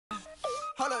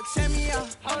Hold up, check me out.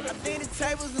 I think the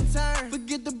tables and turn.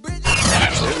 Forget the bridge.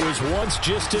 It was once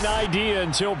just an idea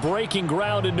until breaking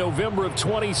ground in November of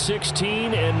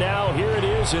 2016, and now here it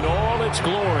is in all its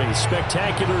glory.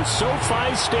 Spectacular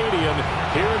SoFi Stadium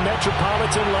here in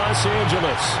metropolitan Los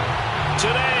Angeles.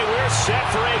 Today we're set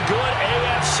for a good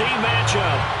AFC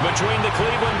matchup between the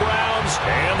Cleveland Browns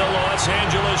and the Los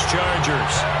Angeles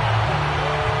Chargers.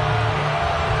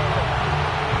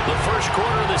 The first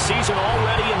quarter of the season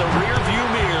already in the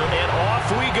rearview mirror, and off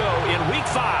we go in Week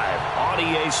 5 on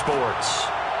EA Sports.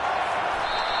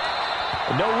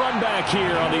 No run back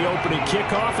here on the opening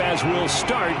kickoff as we'll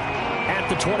start at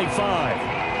the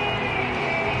 25.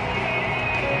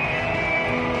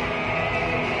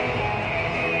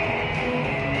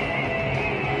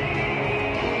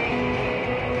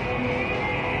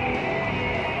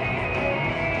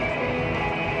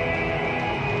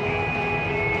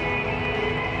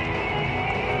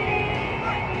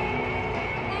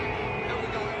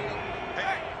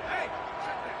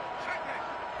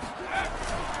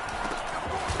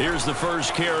 Here's the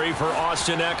first carry for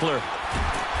Austin Eckler.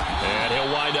 And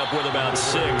he'll wind up with about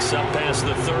 6, up past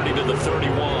the 30 to the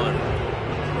 31.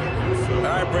 All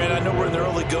right, Brand, I know we're in the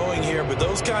early going here, but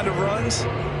those kind of runs,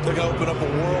 they're going to open up a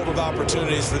world of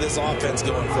opportunities for this offense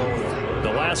going forward.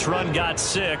 The last run got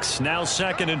 6, now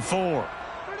 2nd and 4.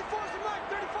 34's the mark,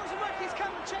 34's the mark, he's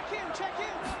coming, check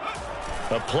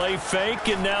in. A play fake,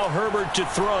 and now Herbert to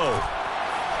throw.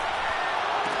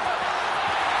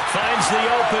 Finds the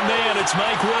open man. It's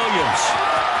Mike Williams.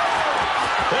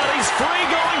 And he's free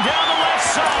going down the left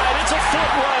side. It's a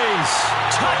foot race.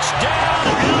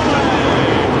 Touchdown, LA!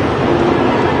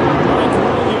 Mike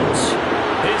Williams,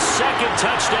 his second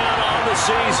touchdown on the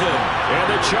season. And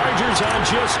the Chargers on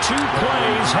just 2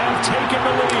 plays have taken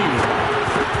the lead.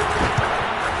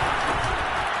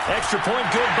 Extra point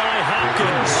good by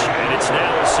Hopkins. And it's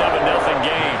now a 7-0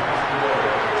 game.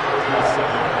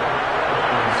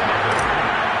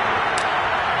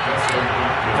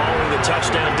 Following the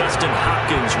touchdown, Dustin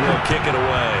Hopkins will kick it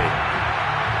away.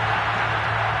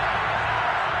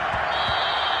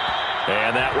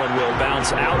 And that one will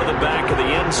bounce out of the back of the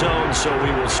end zone, so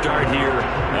we will start here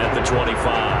at the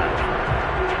 25.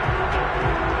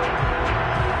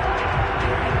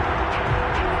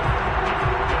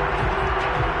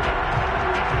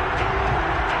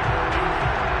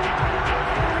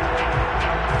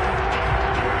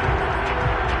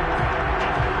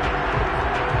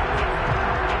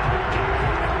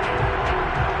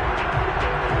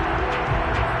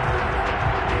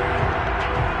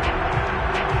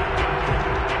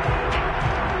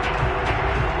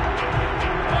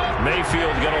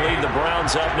 Mayfield going to lead the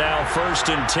Browns up now, 1st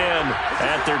and 10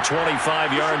 at their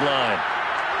 25-yard line.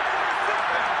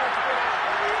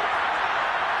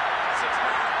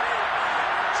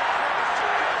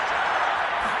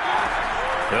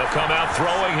 They'll come out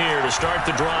throwing here to start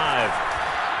the drive.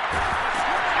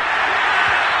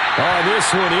 Oh,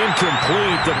 this one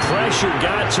incomplete. The pressure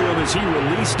got to him as he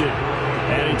released it,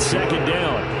 and it's 2nd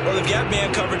down. Well, they've got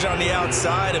man coverage on the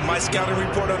outside, and my scouting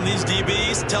report on these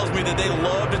DBs tells me that they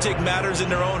love to take matters in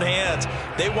their own hands.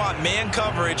 They want man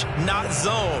coverage, not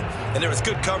zone, and there was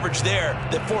good coverage there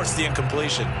that forced the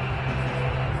incompletion.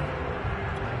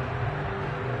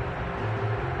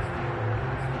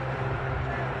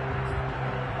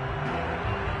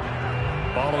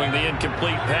 Following the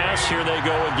incomplete pass, here they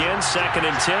go again, 2nd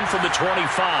and 10 from the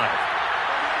 25.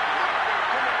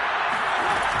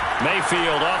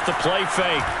 Mayfield off the play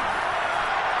fake.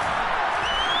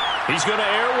 He's going to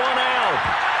air one out.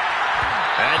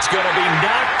 That's going to be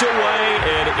knocked away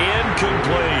and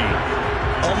incomplete.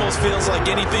 Almost feels like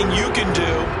anything you can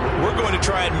do, we're going to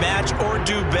try and match or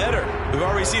do better. We've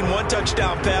already seen 1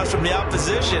 touchdown pass from the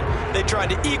opposition. They tried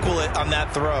to equal it on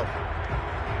that throw.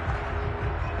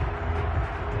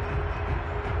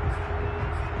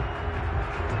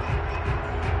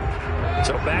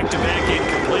 So back-to-back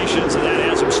incompletions, and that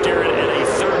has him staring at a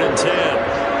 3rd and 10.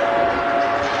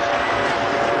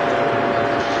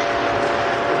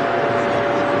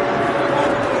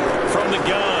 From the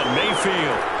gun,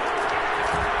 Mayfield.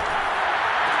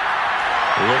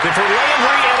 Looking for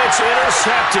Landry, and it's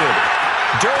intercepted.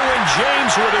 Derwin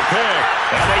James with a pick,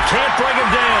 and they can't bring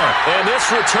him down. And this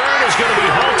return is going to be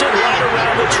halted right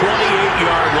around the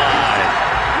 28-yard line.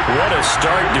 What a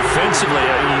start defensively.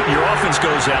 Your offense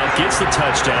goes out, gets the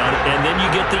touchdown, and then you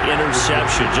get the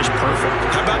interception. Just perfect.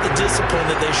 How about the discipline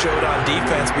that they showed on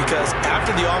defense? Because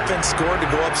after the offense scored to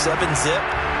go up 7-zip,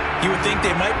 you would think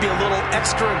they might be a little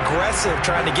extra aggressive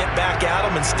trying to get back at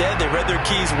them. Instead, they read their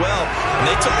keys well, and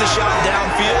they took the shot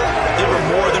downfield. They were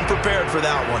more than prepared for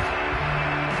that one.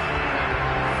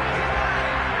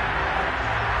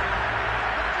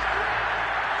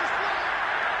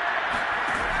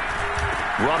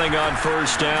 Running on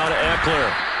first down,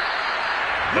 Eckler.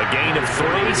 A gain of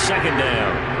 3, second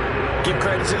down. Give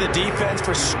credit to the defense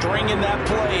for stringing that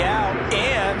play out,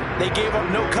 and they gave up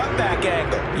no cutback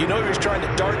angle. You know he was trying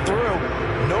to dart through.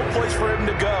 No place for him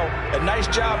to go. A nice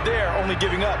job there, only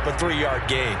giving up a 3-yard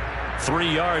gain.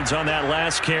 3 yards on that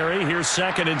last carry. Here's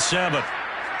 2nd and 7.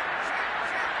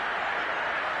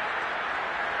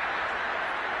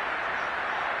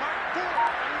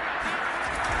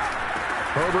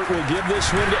 Herbert will give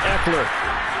this one to Eckler.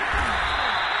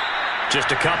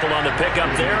 Just a couple on the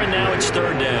pickup there, and now it's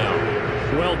 3rd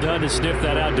down. Well done to sniff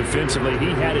that out defensively.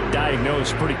 He had it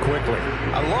diagnosed pretty quickly.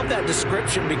 I love that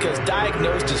description because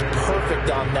diagnosed is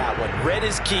perfect on that one. Read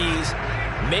his keys,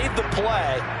 made the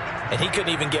play, and he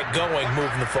couldn't even get going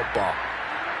moving the football.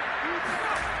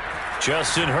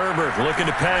 Justin Herbert looking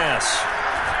to pass.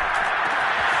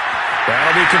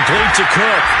 That'll be complete to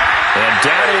Cook. And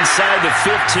down inside the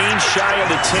 15, shy of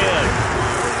the 10.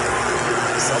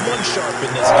 Someone sharp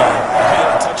in this game. He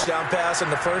had a touchdown pass on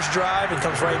the first drive and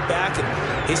comes right back, and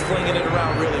he's flinging it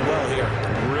around really well here.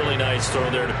 Really nice throw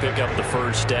there to pick up the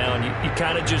first down. You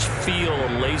kind of just feel a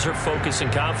laser focus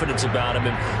and confidence about him,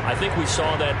 and I think we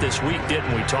saw that this week,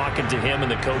 didn't we? Talking to him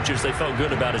and the coaches, they felt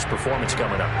good about his performance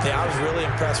coming up. Yeah, I was really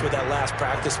impressed with that last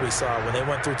practice we saw when they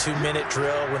went through 2-minute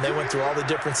drill, when they went through all the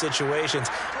different situations.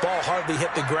 Ball hardly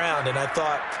hit the ground, and I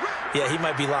thought, yeah, he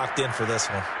might be locked in for this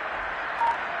one.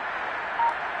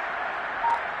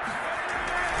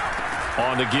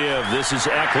 On the give, this is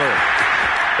Eckler.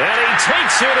 And he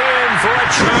takes it in for a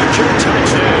Charger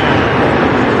touchdown.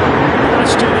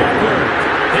 Austin Eckler,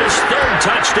 his 3rd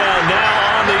touchdown now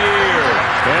on the year.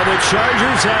 And the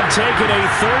Chargers have taken a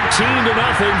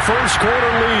 13-0 first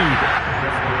quarter lead.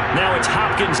 Now it's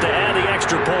Hopkins to add the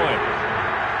extra point.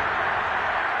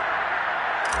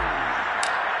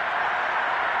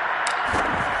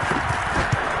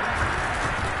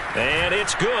 And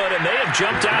it's good, and they have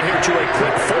jumped out here to a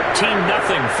quick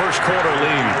 14-0 first quarter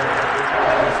lead.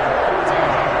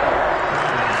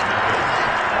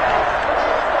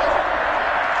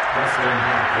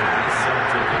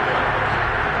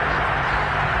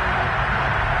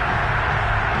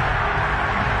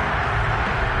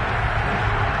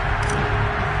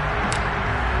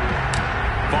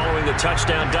 Following the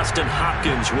touchdown, Dustin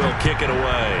Hopkins will kick it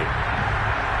away.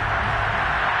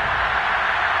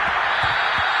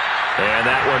 And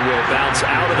that one will bounce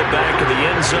out of the back of the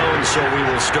end zone, so we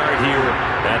will start here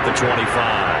at the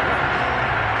 25.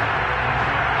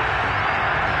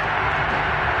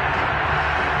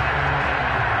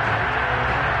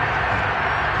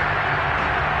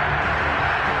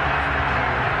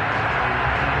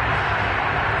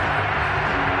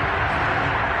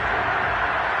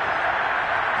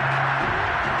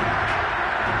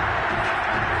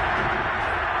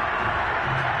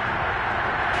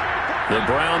 The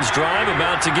Browns drive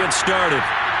about to get started.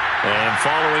 And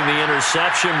following the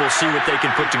interception, we'll see what they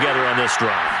can put together on this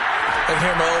drive. I can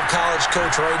hear my old college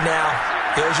coach right now.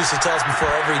 He always used to tell us before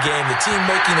every game, the team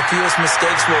making the fewest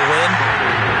mistakes will win.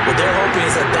 What they're hoping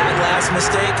is that that last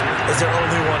mistake is their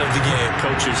only one of the game.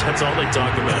 Coaches, that's all they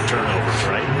talk about, turnovers,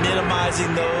 right?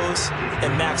 Minimizing those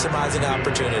and maximizing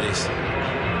opportunities.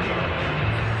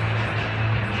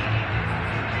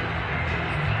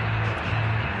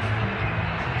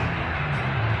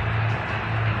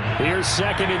 Here's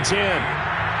 2nd and 10.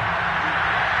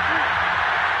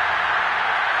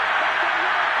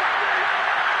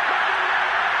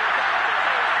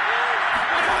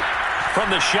 From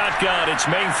the shotgun, it's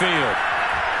Mayfield.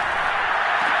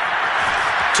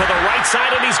 To the right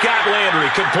side, and he's got Landry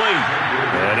complete.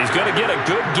 And he's going to get a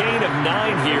good gain of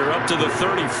 9 here up to the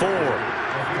 34.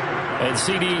 And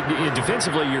CD,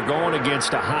 defensively, you're going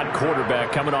against a hot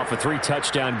quarterback coming off a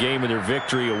 3-touchdown game in their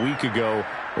victory a week ago.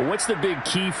 But what's the big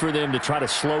key for them to try to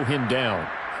slow him down?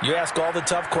 You ask all the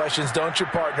tough questions, don't you,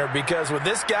 partner? Because with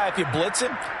this guy, if you blitz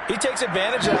him, he takes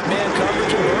advantage of that man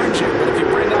coverage and burns you. But if you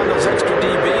bring down those extra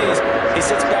DBs, he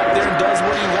sits back there and does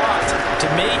what he wants. To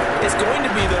me, it's going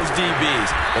to be those DBs.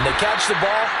 When they catch the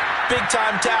ball,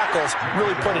 big-time tackles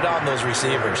really put it on those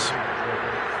receivers.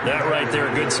 That right there,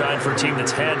 a good sign for a team that's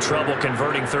had trouble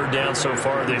converting 3rd down so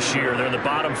far this year. They're in the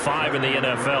bottom 5 in the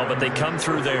NFL, but they come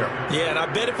through there. Yeah, and I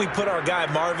bet if we put our guy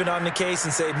Marvin on the case and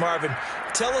say, Marvin,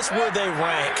 tell us where they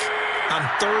rank on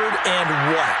 3rd and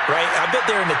what, right? I bet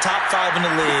they're in the top 5 in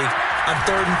the league on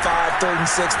 3rd and 5, 3rd and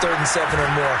 6, 3rd and 7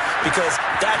 or more, because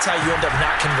that's how you end up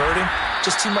not converting.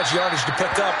 Just too much yardage to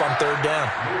pick up on 3rd down.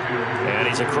 And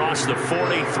he's across the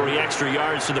 40, 3 extra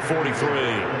yards to the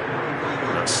 43.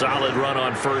 A solid run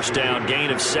on first down,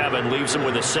 gain of 7, leaves him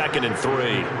with a 2nd and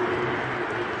 3.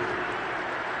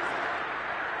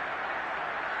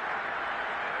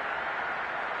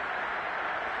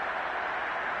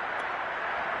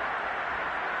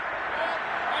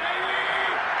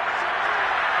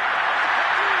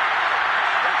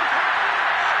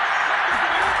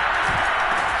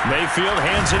 Mayfield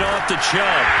hands it off to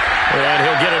Chubb. And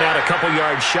he'll get it out a couple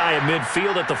yards shy of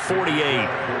midfield at the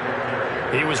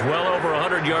 48. He was well over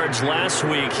 100 yards last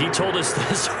week. He told us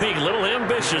this week, a little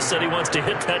ambitious, said he wants to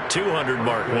hit that 200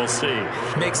 mark. We'll see.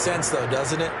 Makes sense, though,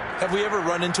 doesn't it? Have we ever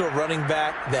run into a running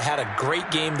back that had a great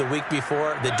game the week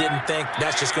before that didn't think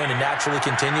that's just going to naturally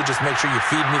continue? Just make sure you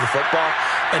feed me the football.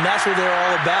 And that's what they're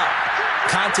all about.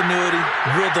 Continuity,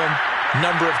 rhythm,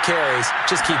 number of carries.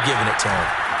 Just keep giving it to him.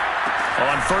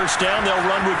 On first down, they'll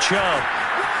run with Chubb.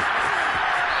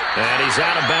 And he's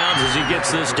out of bounds as he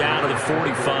gets this down to the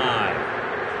 45.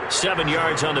 7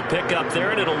 yards on the pickup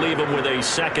there, and it'll leave him with a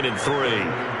 2nd and 3.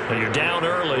 Now you're down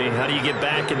early. How do you get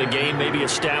back in the game, maybe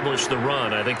establish the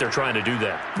run? I think they're trying to do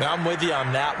that. Now, I'm with you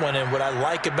on that one, and what I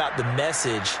like about the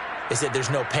message is that there's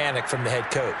no panic from the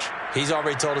head coach. He's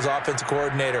already told his offensive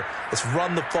coordinator, let's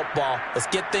run the football, let's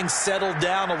get things settled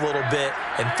down a little bit,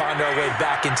 and find our way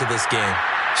back into this game.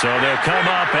 So they'll come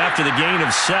up after the gain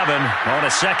of 7 on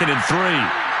a 2nd and 3.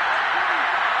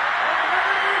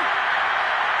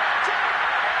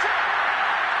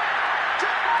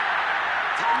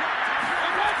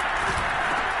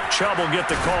 Chubb will get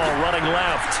the call, running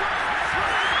left.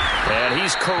 And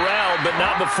he's corralled, but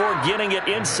not before getting it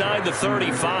inside the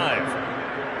 35.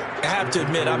 I have to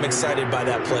admit, I'm excited by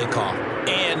that play call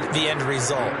and the end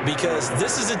result, because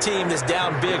this is a team that's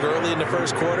down big early in the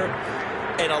first quarter,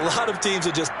 and a lot of teams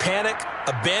will just panic,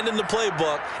 abandon the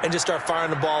playbook, and just start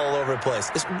firing the ball all over the place.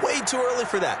 It's way too early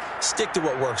for that. Stick to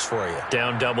what works for you.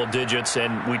 Down double digits,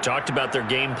 and we talked about their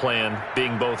game plan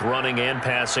being both running and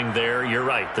passing there. You're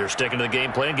right. They're sticking to the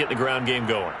game plan, getting the ground game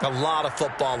going. A lot of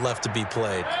football left to be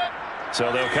played.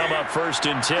 So they'll come up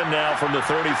 1st and 10 now from the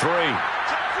 33.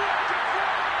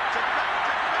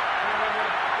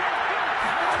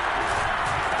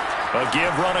 A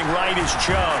give running right is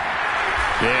Chubb.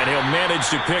 And he'll manage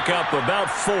to pick up about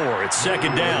 4. It's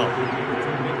 2nd down.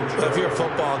 If you're a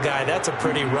football guy, that's a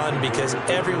pretty run because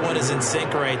everyone is in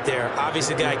sync right there.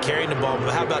 Obviously, the guy carrying the ball,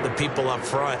 but how about the people up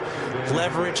front?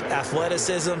 Leverage,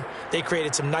 athleticism, they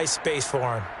created some nice space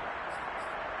for him.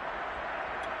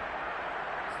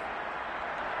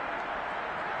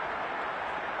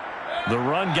 The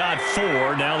run got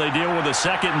 4. Now they deal with a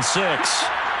 2nd and 6.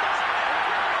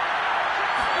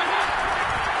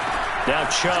 Now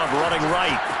Chubb running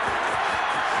right.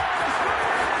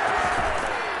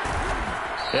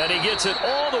 And he gets it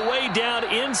all the way down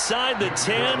inside the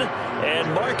 10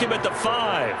 and mark him at the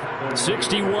 5.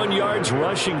 61 yards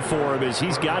rushing for him as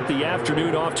he's got the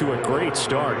afternoon off to a great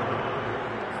start.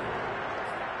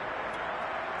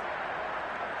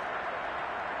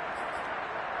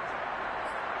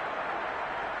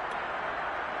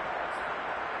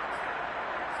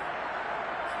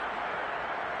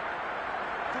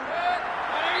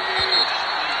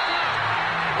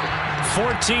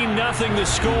 Nothing the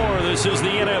score. This is the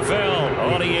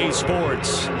NFL on EA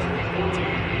Sports.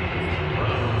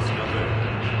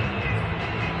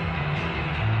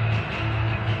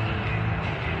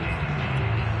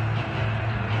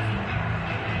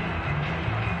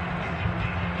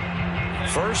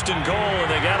 First and goal, and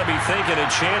they got to be thinking a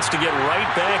chance to get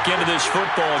right back into this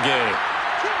football game.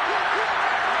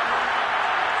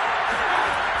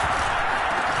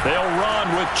 They'll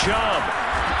run with Chubb.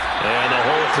 And the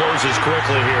hole closes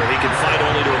quickly here. He can fight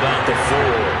only to about the 4.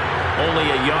 Only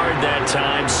a yard that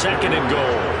time. 2nd and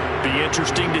goal. Be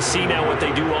interesting to see now what they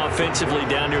do offensively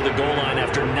down near the goal line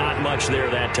after not much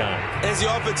there that time. As the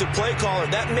offensive play caller,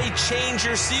 that may change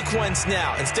your sequence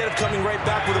now. Instead of coming right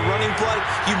back with a running play,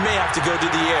 you may have to go to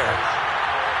the air.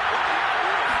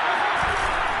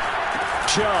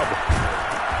 Chubb.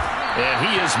 And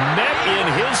he is met in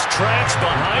his tracks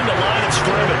behind the line of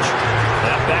scrimmage.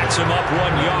 That backs him up 1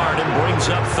 yard and brings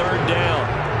up 3rd down.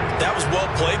 That was well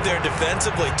played there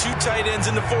defensively. 2 tight ends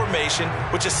in the formation,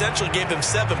 which essentially gave them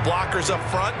 7 blockers up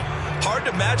front. Hard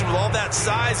to imagine with all that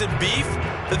size and beef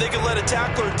that they could let a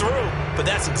tackler through. But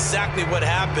that's exactly what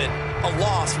happened. A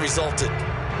loss resulted.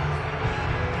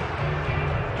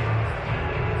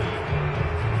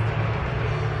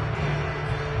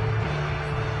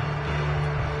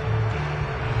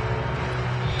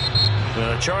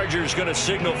 The Chargers going to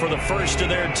signal for the first of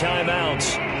their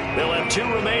timeouts. They'll have 2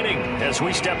 remaining as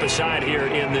we step aside here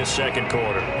in this 2nd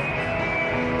quarter.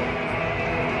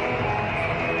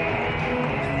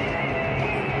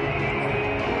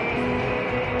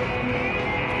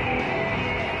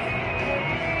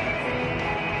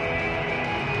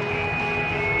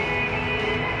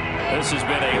 This has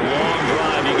been a long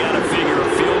drive. You got to figure a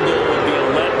field goal would be a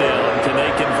letdown. Can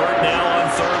they convert now on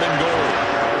 3rd and goal?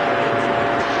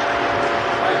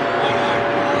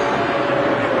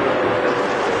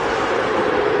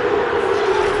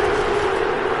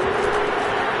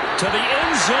 to the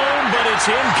end zone, but it's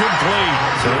incomplete.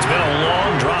 So it's been a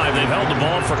long drive. They've held the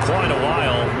ball for quite a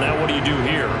while. Now what do you do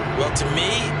here? Well, to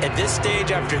me, at this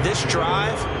stage after this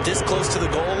drive, this close to the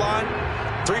goal line,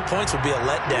 3 points would be a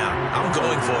letdown. I'm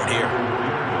going for it here.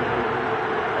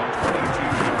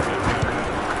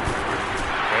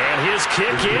 And his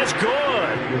kick is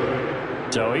good.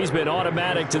 So he's been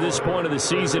automatic to this point of the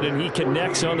season, and he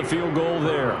connects on the field goal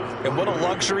there. And what a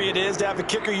luxury it is to have a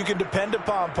kicker you can depend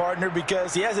upon, partner,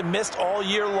 because he hasn't missed all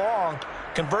year long.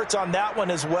 Converts on that one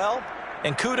as well.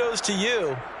 And kudos to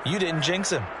you. You didn't jinx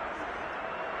him.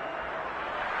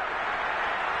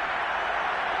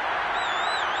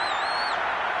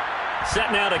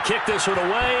 Set now to kick this one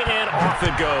away, and off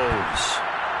it goes.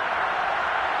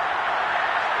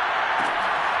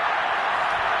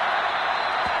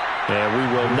 And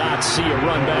we will not see a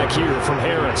run back here from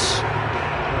Harris.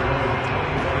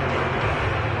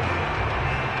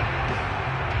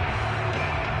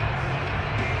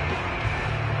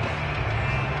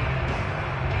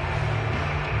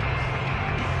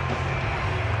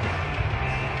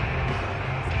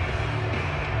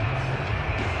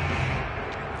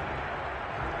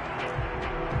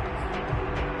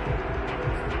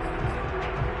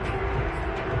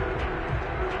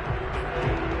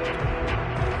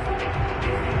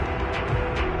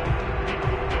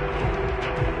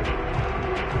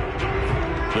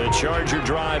 Charger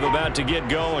drive about to get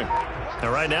going. And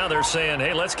right now they're saying,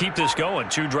 hey, let's keep this going.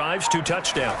 2 drives, 2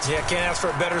 touchdowns. Yeah, can't ask for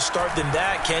a better start than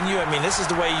that, can you? I mean, this is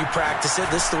the way you practice it.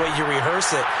 This is the way you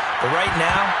rehearse it. But right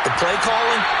now, the play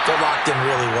calling, they're locked in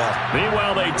really well.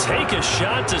 Meanwhile, they take a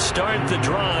shot to start the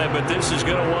drive, but this is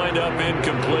going to wind up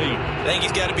incomplete. I think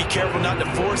he's got to be careful not to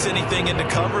force anything into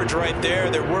coverage right there.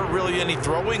 There weren't really any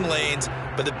throwing lanes.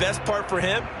 But the best part for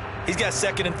him, he's got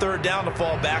 2nd and 3rd down to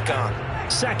fall back on.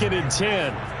 2nd and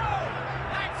 10.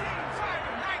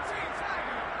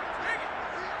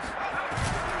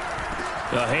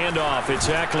 A handoff, it's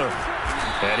Eckler.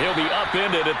 And he'll be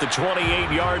upended at the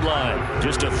 28-yard line.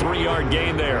 Just a 3-yard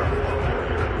gain there.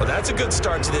 Well, that's a good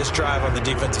start to this drive on the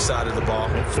defensive side of the ball.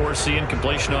 Force the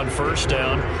incompletion on 1st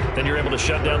down. Then you're able to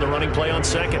shut down the running play on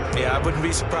 2nd. Yeah, I wouldn't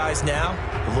be surprised now.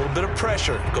 A little bit of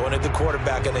pressure going at the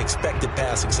quarterback in an expected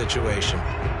passing situation.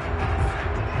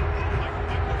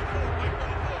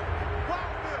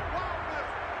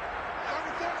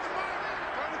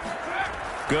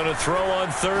 Going to throw on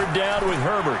 3rd down with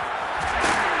Herbert.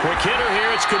 Quick hitter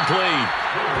here, it's complete.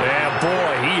 Yeah,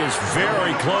 boy, he is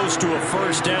very close to a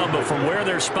 1st down, but from where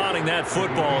they're spotting that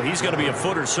football, he's going to be a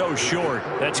foot or so short.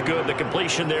 That's good. The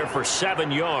completion there for 7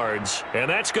 yards, and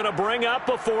that's going to bring up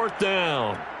a 4th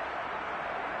down.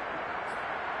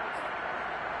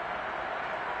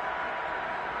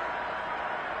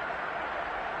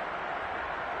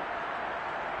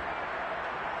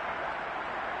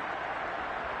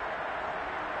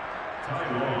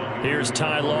 Here's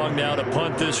Ty Long now to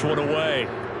punt this one away.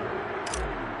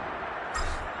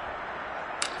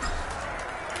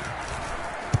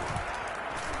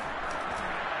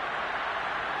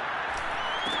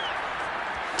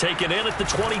 Taken in at the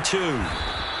 22.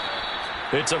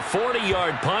 It's a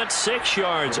 40-yard punt, 6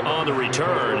 yards on the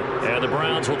return, and the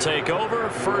Browns will take over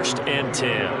 1st and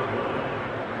 10.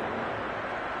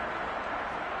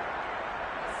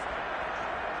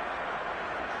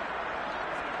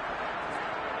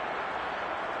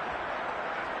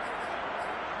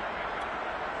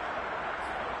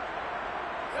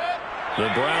 The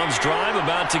Browns drive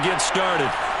about to get started.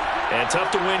 And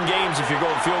tough to win games if you're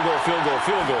going field goal, field goal,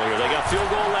 field goal here. They got field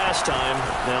goal last time.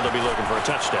 Now they'll be looking for a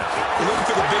touchdown. They're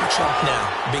looking for the big chunk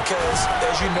now because,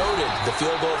 as you noted, the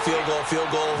field goal, field goal,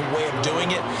 field goal way of doing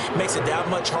it makes it that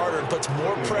much harder and puts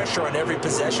more pressure on every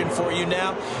possession for you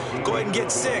now. Go ahead and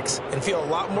get 6 and feel a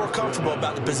lot more comfortable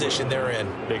about the position they're in.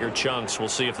 Bigger chunks. We'll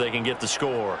see if they can get the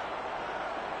score.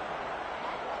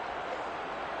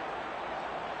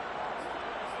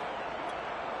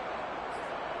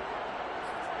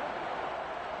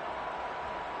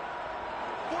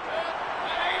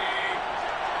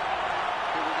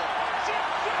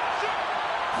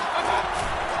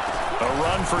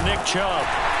 For Nick Chubb.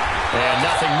 And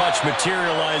nothing much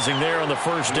materializing there on the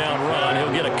 1st down run.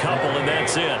 He'll get a couple, and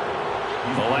that's it.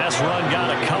 The last run got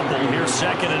a couple. Here's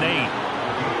 2nd and 8.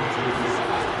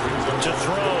 To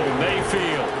throw,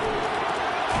 Mayfield.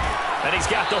 And he's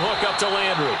got the hook up to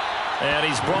Landry. And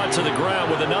he's brought to the ground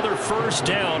with another 1st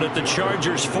down at the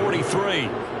Chargers' 43.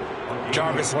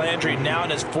 Jarvis Landry now in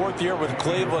his 4th year with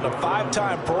Cleveland, a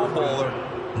 5-time Pro Bowler.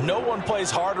 No one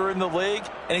plays harder in the league,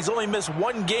 and he's only missed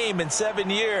 1 game in 7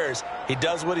 years. He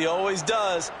does what he always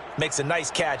does, makes a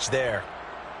nice catch there.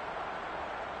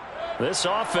 This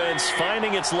offense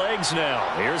finding its legs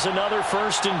now. Here's another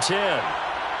 1st and 10.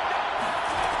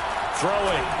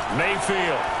 Throwing,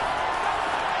 Mayfield.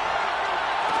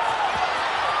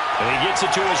 And he gets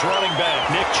it to his running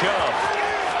back, Nick Chubb.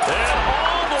 And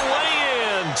all the way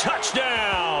in.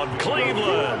 Touchdown,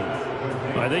 Cleveland.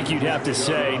 I think you'd have to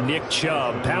say Nick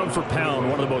Chubb, pound for pound,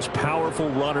 one of the most powerful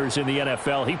runners in the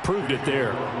NFL. He proved it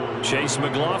there. Chase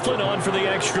McLaughlin on for the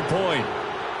extra point.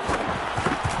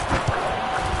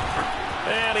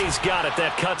 And he's got it.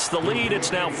 That cuts the lead.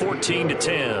 It's now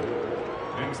 14-10.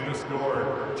 Next to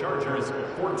score, Chargers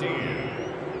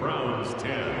 14, Browns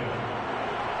 10.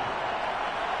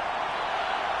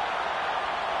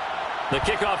 The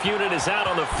kickoff unit is out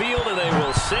on the field, and they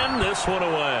will send this one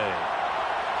away.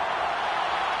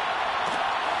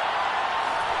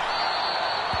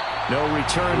 No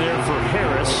return there for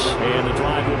Harris, and the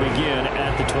drive will begin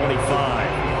at the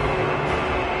 25.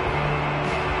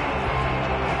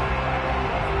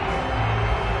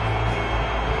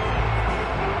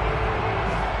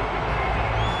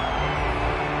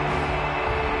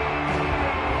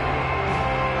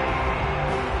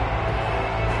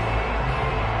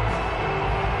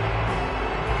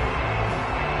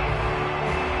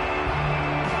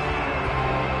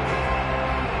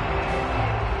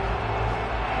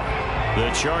 The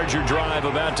Charger drive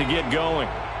about to get going.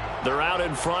 They're out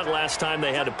in front. Last time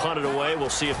they had to punt it away. We'll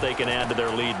see if they can add to their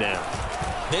lead now.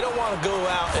 They don't want to go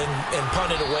out and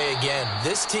punt it away again.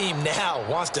 This team now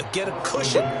wants to get a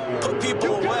cushion, put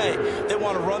people away. They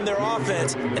want to run their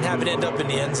offense and have it end up in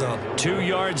the end zone. 2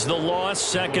 yards the loss,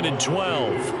 2nd and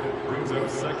 12. Brings up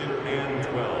 2nd and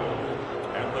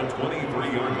 12 at the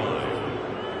 23-yard line.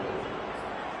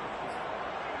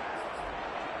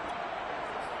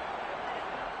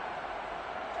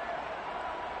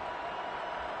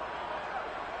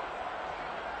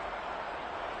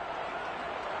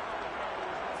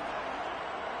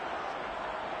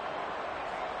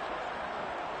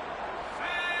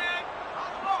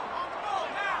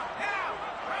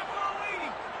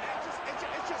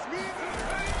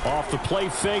 Off the play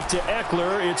fake to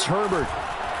Eckler, it's Herbert.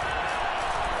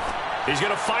 He's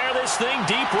going to fire this thing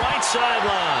deep right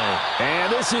sideline.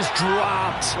 And this is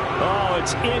dropped. Oh,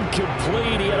 it's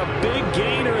incomplete. He had a big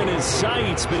gainer in his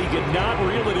sights, but he could not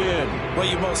reel it in. Well,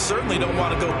 you most certainly don't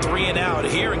want to go 3 and out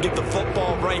here and get the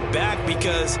football right back,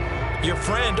 because your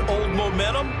friend, Old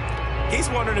Momentum, he's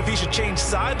wondering if he should change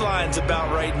sidelines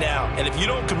about right now. And if you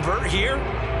don't convert here,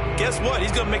 guess what?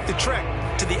 He's going to make the trek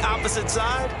to the opposite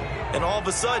side, and all of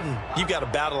a sudden, you've got a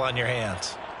battle on your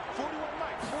hands.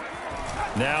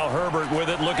 Now Herbert with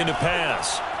it, looking to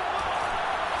pass.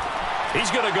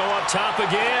 He's going to go up top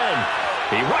again.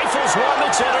 He rifles one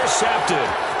that's intercepted.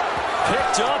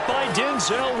 Picked up by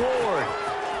Denzel Ward.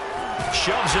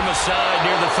 Shoves him aside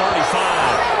near the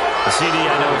 35. The CD,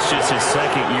 I know it's just his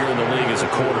 2nd year in the league as a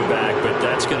quarterback, but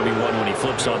that's going to be one when he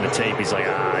flips on the tape. He's like,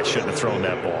 I shouldn't have thrown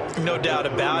that ball. No doubt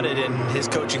about it, and his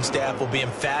coaching staff will be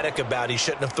emphatic about he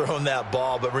shouldn't have thrown that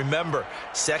ball. But remember,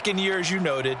 2nd year, as you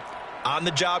noted,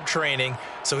 on-the-job training,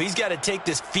 so he's got to take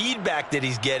this feedback that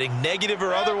he's getting, negative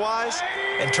or otherwise,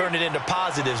 and turn it into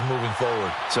positives moving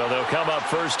forward. So they'll come up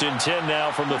 1st and 10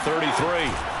 now from the 33.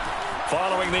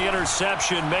 Following the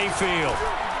interception, Mayfield.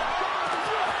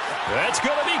 That's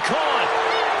going to be caught.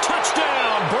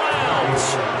 Touchdown,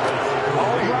 Browns.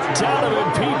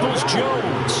 Donovan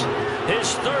Peoples-Jones.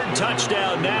 His 3rd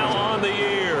touchdown now on the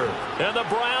year. And the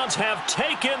Browns have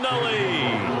taken the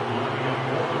lead.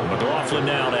 McLaughlin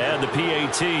now to add the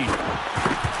PAT.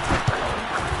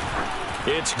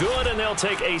 It's good, and they'll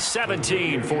take a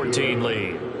 17-14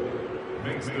 lead.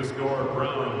 Makes the score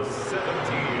Browns 17,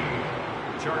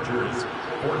 Chargers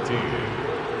 14.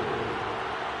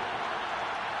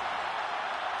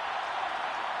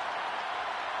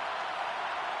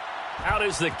 Out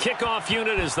is the kickoff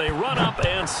unit as they run up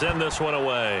and send this one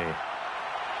away.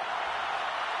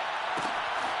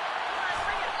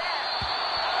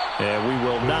 And we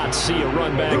will not see a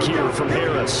run back here from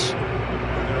Harris.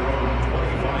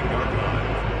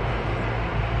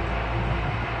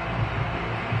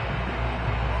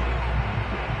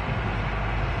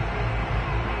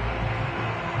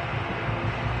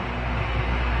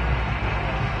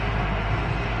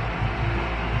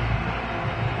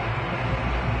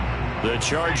 The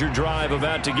Charger drive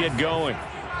about to get going.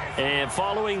 And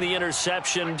following the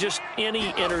interception, just any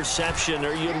interception,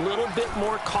 are you a little bit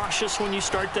more cautious when you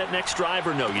start that next drive,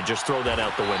 or no, you just throw that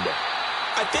out the window?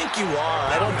 I think you are.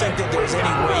 I don't think that there's any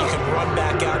way you can run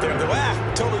back out there and go,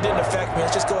 totally didn't affect me.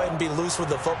 Let's just go ahead and be loose with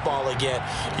the football again.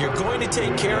 You're going to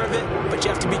take care of it, but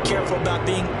you have to be careful about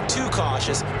being too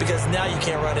cautious, because now you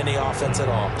can't run any offense at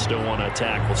all. Still want to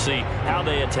attack. We'll see how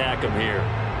they attack them here.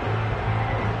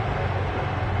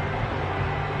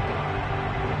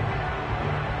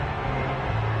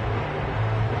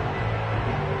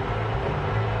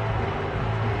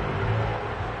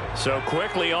 So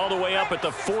quickly all the way up at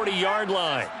the 40-yard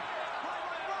line.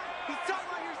 He's tight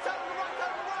right here. Tight on the right,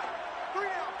 tight on the right. 3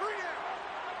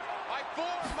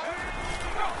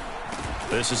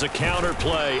 down. This is a counter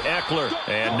play. Eckler,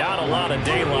 and not a lot of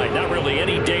daylight. Not really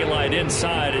any daylight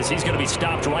inside as he's going to be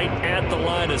stopped right at the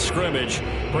line of scrimmage.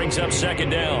 Brings up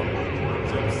second down.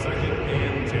 Brings up second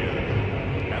and 10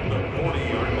 at the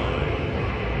 40-yard line.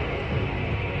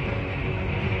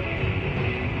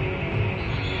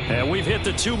 And we've hit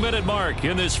the 2-minute mark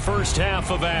in this first half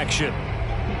of action.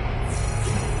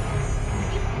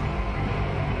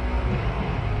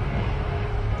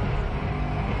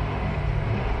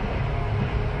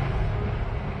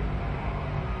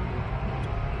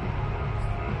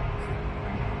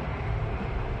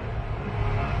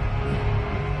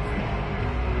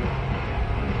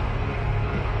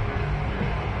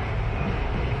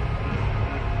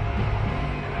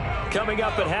 Coming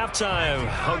up at halftime,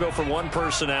 I'll go from one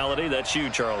personality, that's you,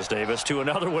 Charles Davis, to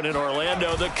another one in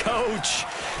Orlando, the coach.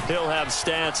 He'll have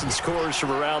stats and scores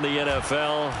from around the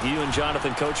NFL. You and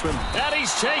Jonathan Coachman. And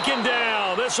he's taken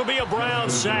down. This will be a Brown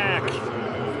sack.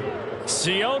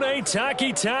 Sione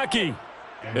Takitaki.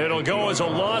 It'll go as a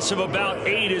loss of about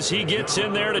 8 as he gets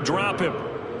in there to drop him.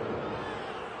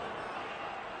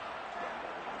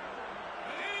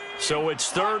 So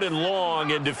it's 3rd and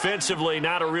long, and defensively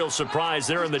not a real surprise.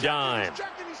 They're in the dime.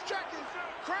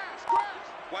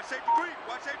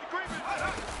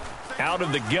 Out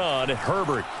of the gun,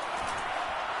 Herbert.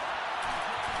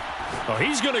 Oh,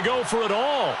 he's going to go for it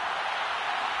all.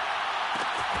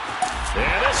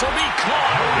 And this will be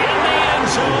caught in the end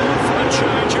zone for a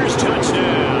Chargers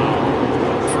touchdown.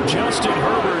 For Justin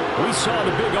Herbert, we saw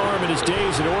the big arm in his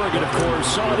days in Oregon, of course.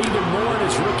 Saw it even more in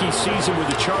his rookie season with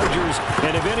the Chargers.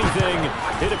 And if anything,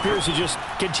 it appears to just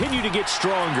continue to get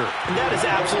stronger. And that is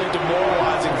absolutely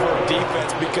demoralizing for a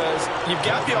defense because you've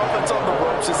got the offense on the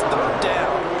ropes. It's 3rd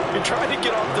down. You're trying to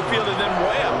get off the field and then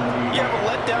wham, you have a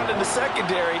letdown in the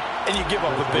secondary and you give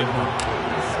up a big one.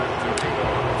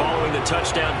 Following the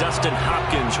touchdown, Dustin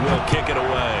Hopkins will kick it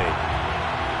away.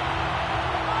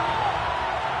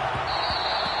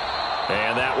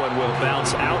 And that one will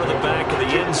bounce out of the back of the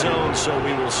end zone, so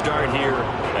we will start here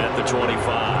at the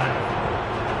 25.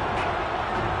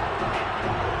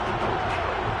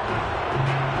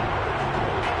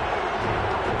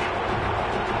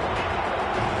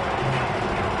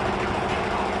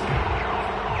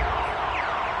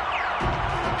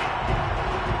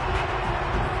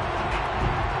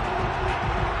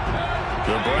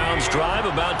 The Browns drive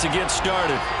about to get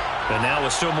started. And now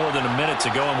with still more than a minute to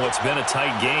go in what's been a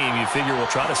tight game, you figure we'll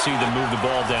try to see them move the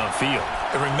ball downfield.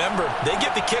 And remember, they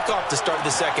get the kickoff to start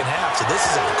the second half, so this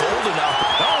is a golden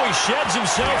opportunity. Oh, he sheds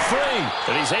himself free.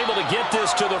 And he's able to get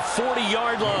this to the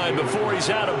 40-yard line before he's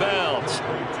out of bounds.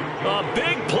 A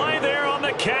big play there on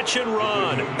the catch and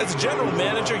run. As a general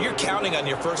manager, you're counting on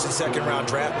your first and second round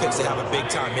draft picks to have a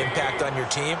big-time impact on your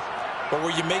team. But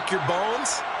where you make your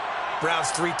bones,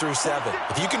 Browns 3 through 7.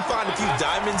 If you can find a few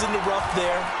diamonds in the rough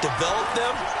there, develop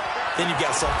them, then you've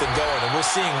got something going, and we're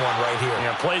seeing one right here.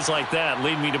 Yeah, plays like that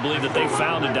lead me to believe that they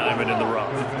found a diamond in the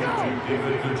rough.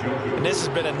 And this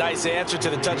has been a nice answer to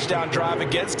the touchdown drive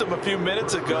against them a few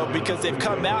minutes ago because they've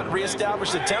come out and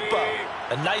reestablished the tempo.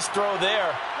 A nice throw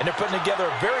there, and they're putting together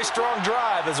a very strong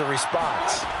drive as a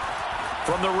response.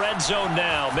 From the red zone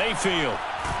now, Mayfield.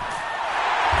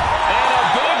 And a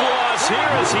big loss here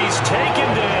as he's taken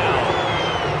down.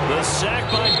 The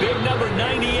sack by big number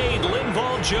 98,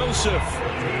 Linval Joseph.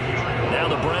 Now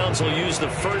the Browns will use the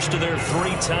first of their 3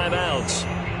 timeouts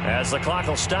as the clock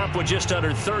will stop with just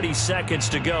under 30 seconds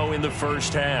to go in the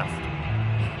first half.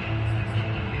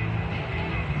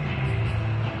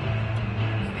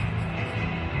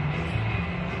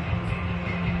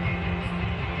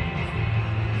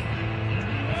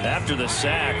 After the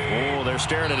sack, oh, they're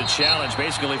staring at a challenge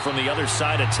basically from the other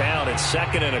side of town. It's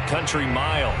 2nd and a country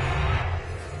mile.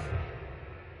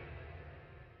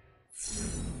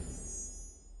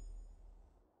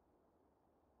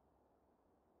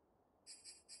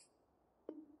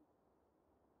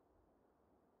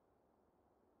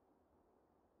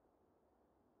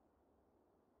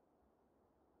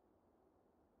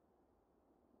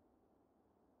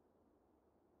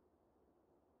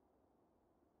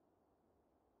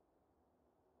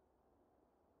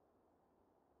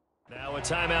 Now a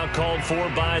timeout called for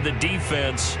by the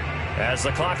defense as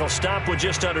the clock will stop with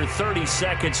just under 30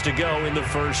 seconds to go in the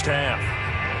first half.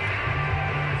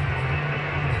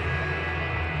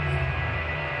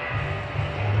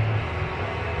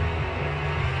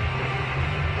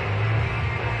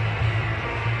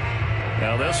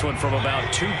 Now this one from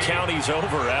about 2 counties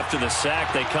over after the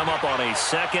sack. They come up on a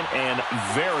 2nd and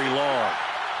very long.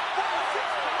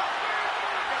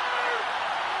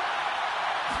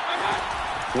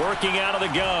 Working out of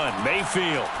the gun,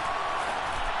 Mayfield.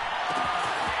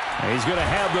 He's going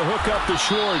to have the hook up to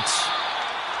Schwartz.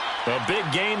 A big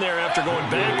gain there after going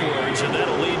backwards, and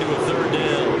that'll lead to a third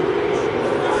down.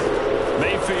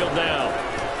 Mayfield now.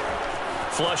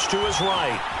 Flush to his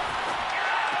right.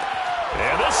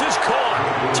 And this is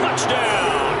caught.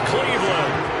 Touchdown,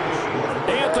 Cleveland.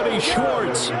 Anthony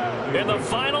Schwartz in the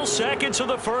final seconds of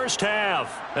the first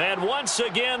half. And once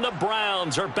again, the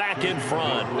Browns are back in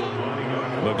front.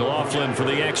 McLaughlin for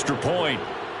the extra point.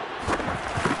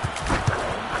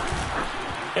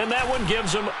 And that one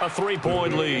gives them a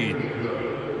 3-point lead.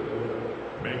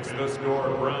 Makes the score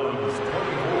Browns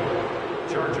 24,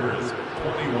 Chargers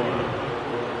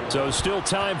 21. So still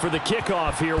time for the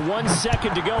kickoff here. 1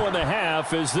 second to go in the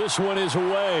half as this one is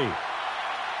away.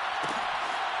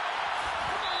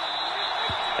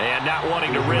 And not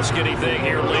wanting to risk anything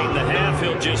here late in the half,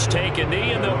 he'll just take a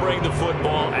knee and they'll bring the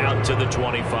football out to the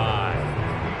 25.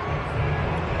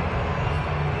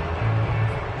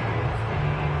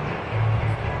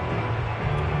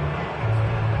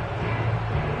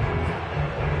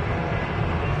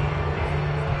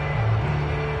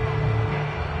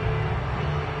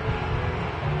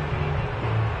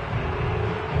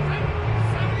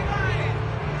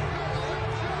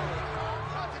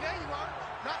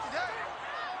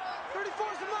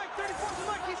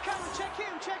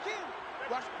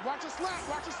 Watch a slant,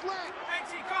 watch a slant.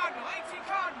 Cardinal.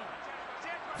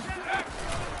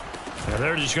 And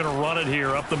they're just going to run it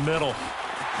here up the middle.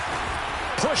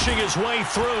 Pushing his way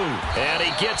through. And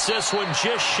he gets this one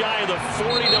just shy of the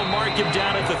 40. They'll mark him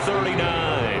down at the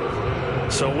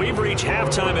 39. So we've reached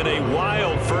halftime in a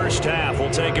wild first half.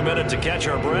 We'll take a minute to catch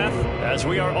our breath as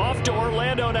we are off to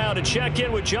Orlando now to check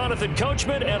in with Jonathan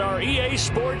Coachman and our EA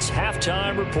Sports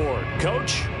Halftime Report.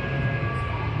 Coach?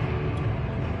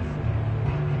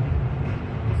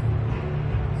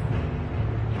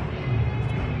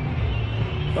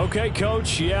 Okay,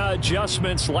 Coach. Yeah,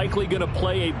 adjustments likely going to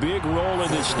play a big role in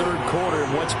this third quarter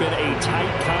in what's been a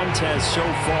tight contest so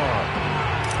far.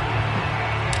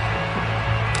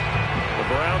 The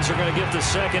Browns are going to get the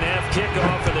second half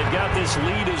kickoff, and they've got this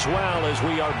lead as well as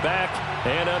we are back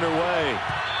and underway.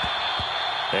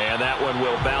 And that one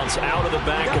will bounce out of the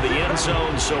back of the end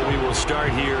zone, so we will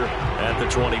start here at the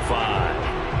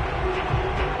 25.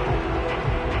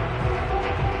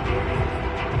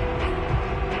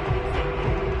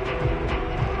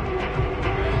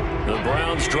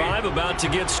 Browns drive about to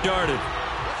get started.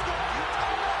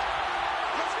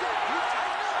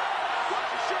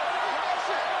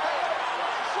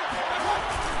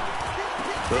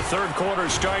 The third quarter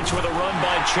starts with a run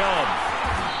by Chubb.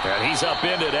 And he's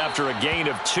upended after a gain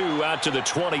of 2 out to the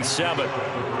 27.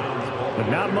 But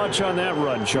not much on that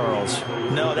run, Charles.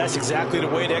 No, that's exactly the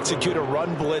way to execute a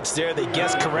run blitz there. They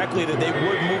guessed correctly that they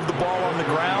would move the ball on the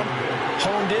ground,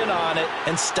 honed in on it,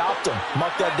 and stopped them.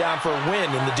 Mark that down for a win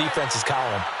in the defense's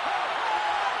column.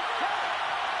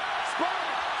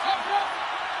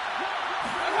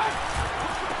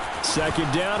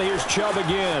 Second down, here's Chubb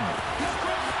again.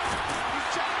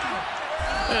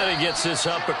 And he gets this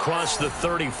up across the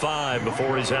 35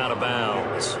 before he's out of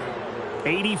bounds.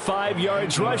 85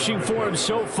 yards rushing for him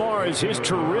so far as his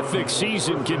terrific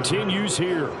season continues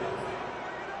here.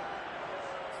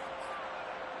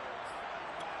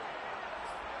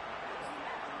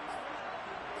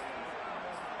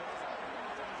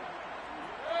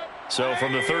 So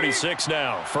from the 36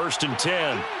 now, 1st and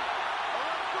 10.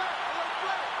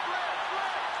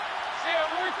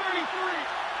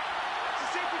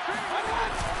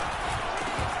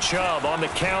 Chubb on the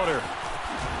counter.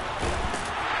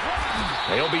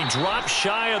 He'll be dropped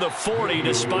shy of the 40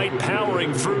 despite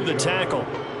powering through the tackle.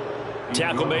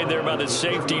 Tackle made there by the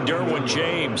safety, Derwin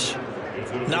James.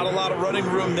 Not a lot of running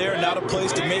room there, not a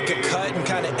place to make a cut and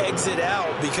kind of exit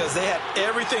out because they had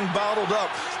everything bottled up.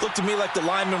 Looked to me like the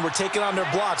linemen were taking on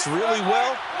their blocks really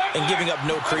well and giving up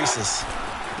no creases.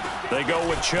 They go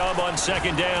with Chubb on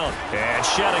second down and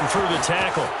shedding through the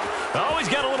tackle. Oh, he's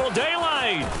got a little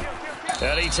daylight.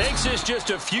 And he takes this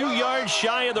just a few yards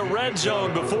shy of the red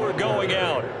zone before going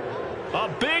out. A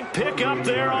big pickup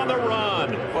there on the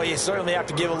run. Well, you certainly have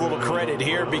to give a little credit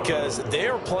here because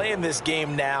they're playing this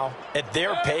game now at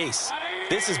their pace.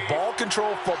 This is ball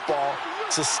control football,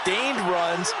 sustained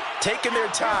runs, taking their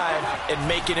time, and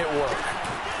making it work.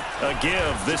 A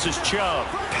give. This is Chubb.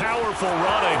 Powerful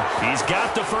running. He's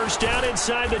got the first down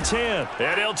inside the 10.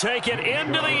 And he'll take it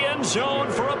into the end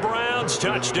zone for a Browns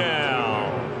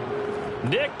touchdown.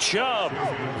 Nick Chubb,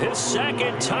 his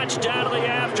second touchdown of the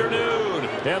afternoon.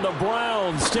 And the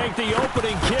Browns take the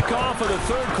opening kickoff of the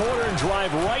third quarter and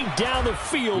drive right down the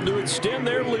field to extend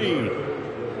their lead.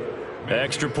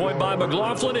 Extra point by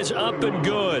McLaughlin is up and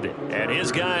good, and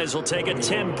his guys will take a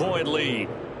 10-point lead.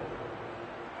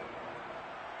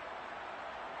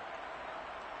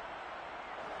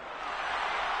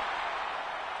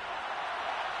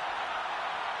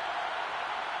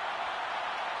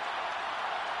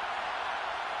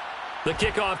 The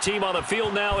kickoff team on the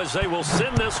field now as they will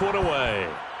send this one away.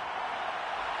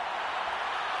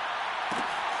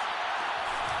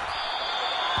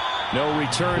 No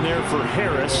return there for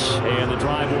Harris, and the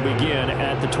drive will begin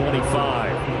at the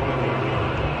 25.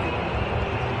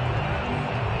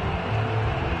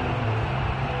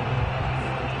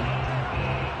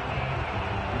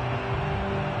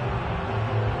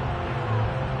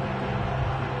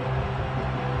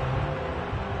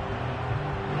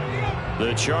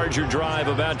 The Charger drive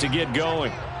about to get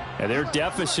going. And their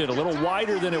deficit a little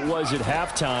wider than it was at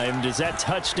halftime. Does that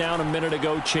touchdown a minute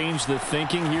ago change the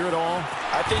thinking here at all?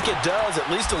 I think it does,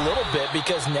 at least a little bit,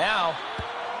 because now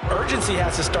urgency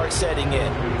has to start setting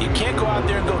in. You can't go out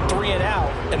there and go 3 and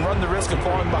out and run the risk of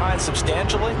falling behind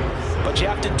substantially, but you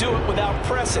have to do it without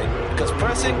pressing, because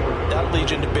pressing, that'll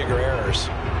lead you into bigger errors.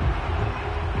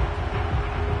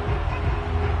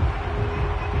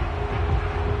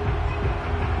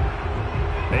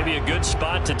 Maybe a good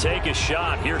spot to take a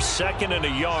shot. Here's 2nd and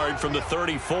a yard from the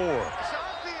 34.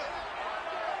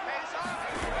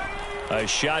 A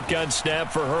shotgun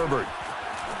snap for Herbert.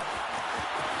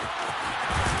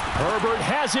 Herbert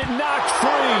has it knocked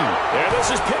free. And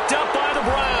this is picked up by the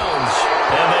Browns.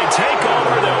 And they take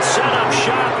over. They'll set up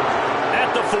shop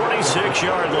at the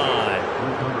 46-yard line.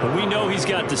 Well, we know he's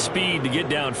got the speed to get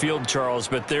downfield, Charles,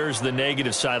 but there's the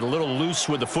negative side. A little loose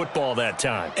with the football that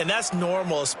time. And that's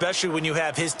normal, especially when you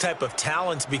have his type of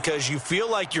talents, because you feel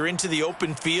like you're into the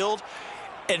open field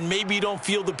and maybe you don't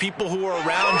feel the people who are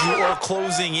around you or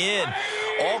closing in.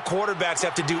 All quarterbacks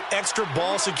have to do extra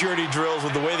ball security drills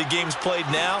with the way the game's played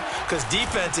now, because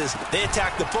defenses, they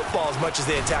attack the football as much as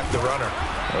they attack the runner.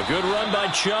 A good run by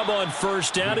Chubb on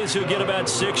first down as he'll get about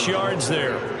 6 yards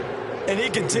there. And he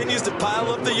continues to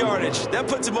pile up the yardage. That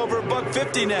puts him over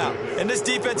 $150 now. And this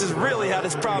defense has really had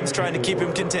its problems trying to keep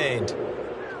him contained.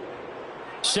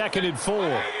 2nd and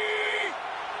 4.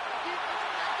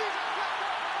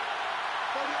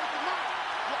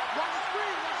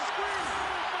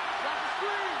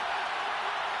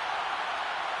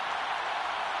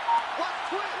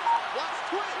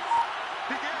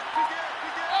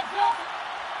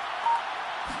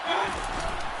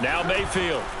 Now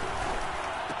Mayfield.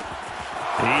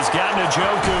 He's got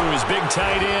Njoku, his big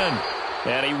tight end.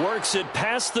 And he works it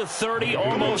past the 30,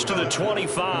 almost to the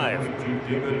 25.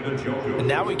 And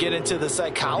now we get into the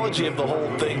psychology of the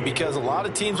whole thing, because a lot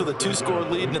of teams with a 2-score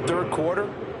lead in the third quarter,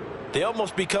 they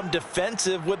almost become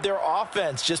defensive with their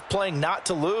offense, just playing not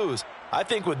to lose. I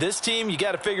think with this team, you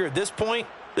got to figure at this point,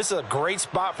 this is a great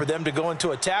spot for them to go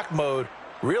into attack mode,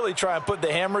 really try and put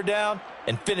the hammer down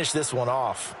and finish this one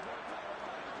off.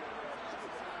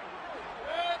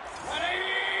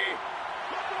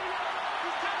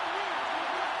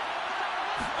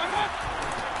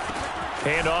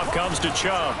 Handoff comes to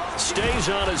Chubb. Stays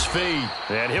on his feet.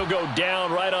 And he'll go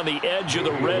down right on the edge of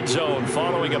the red zone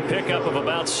following a pickup of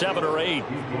about 7 or 8.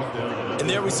 And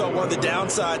there we saw one of the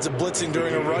downsides of blitzing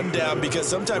during a rundown, because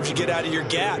sometimes you get out of your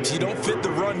gaps. You don't fit the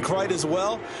run quite as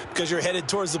well because you're headed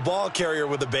towards the ball carrier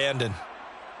with abandon.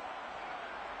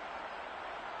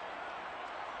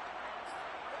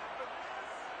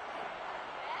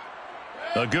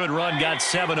 A good run, got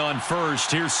 7 on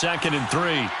first. Here's 2nd and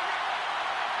 3.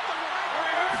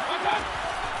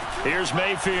 Here's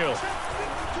Mayfield.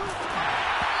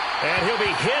 And he'll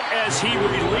be hit as he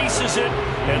releases it,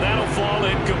 and that'll fall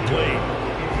incomplete.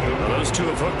 Well, those two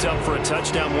have hooked up for a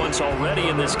touchdown once already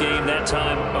in this game, that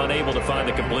time unable to find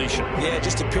the completion. Yeah, it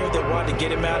just appeared they wanted to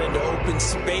get him out into open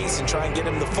space and try and get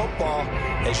him the football.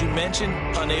 As you mentioned,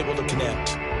 unable to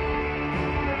connect.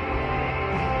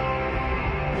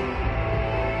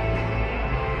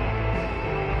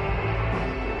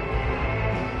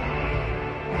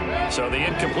 So the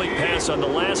incomplete pass on the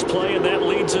last play, and that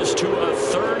leads us to a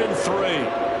 3rd and 3.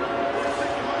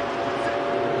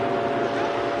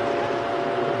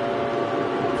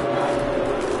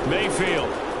 Mayfield.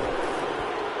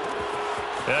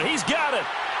 He's got it.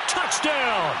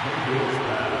 Touchdown.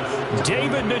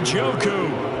 David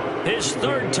Njoku. His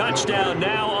 3rd touchdown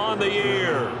now on the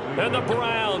year. And the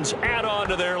Browns add on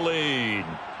to their lead.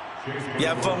 You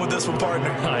have fun with this one,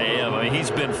 partner? I am. I mean, he's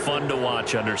been fun to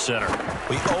watch under center.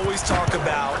 We always talk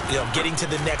about, getting to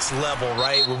the next level,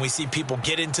 right? When we see people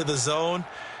get into the zone,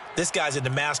 This guy's in the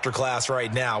master class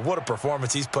right now. What a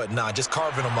performance he's putting on, just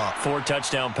carving them up. 4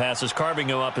 touchdown passes. Carving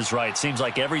him up is right. Seems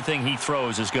like everything he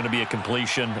throws is going to be a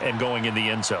completion and going in the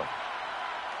end zone.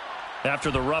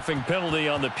 After the roughing penalty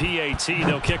on the PAT,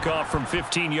 they'll kick off from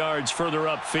 15 yards further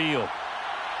upfield.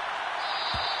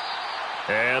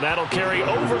 And that'll carry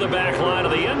over the back line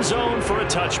of the end zone for a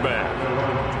touchback.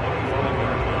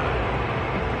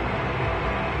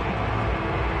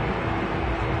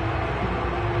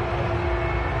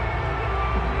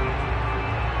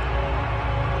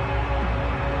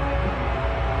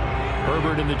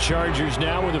 Herbert and the Chargers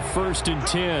now with a 1st and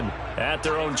 10 at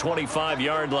their own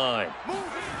 25-yard line.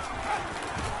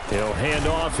 He'll hand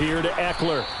off here to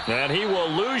Eckler, and he will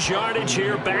lose yardage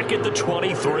here back at the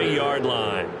 23-yard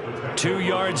line. 2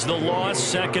 yards the loss,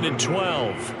 2nd and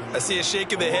 12. I see a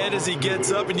shake of the head as he gets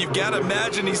up, and you've got to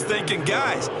imagine he's thinking,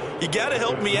 guys, you got to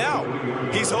help me out.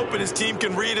 He's hoping his team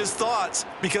can read his thoughts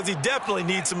because he definitely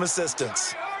needs some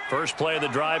assistance. First play of the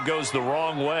drive goes the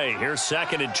wrong way. Here's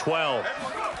 2nd and 12.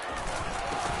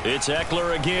 It's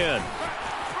Eckler again.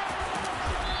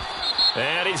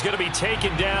 And he's going to be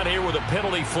taken down here with a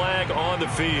penalty flag on the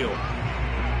field.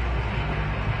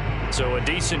 So a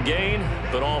decent gain,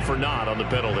 but all for naught on the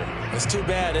penalty. It's too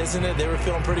bad, isn't it? They were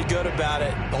feeling pretty good about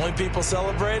it. The only people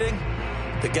celebrating,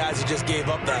 the guys who just gave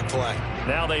up that play.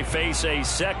 Now they face a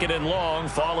 2nd and long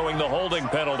following the holding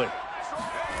penalty.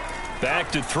 Back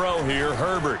to throw here,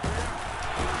 Herbert.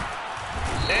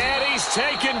 And he's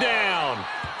taken down.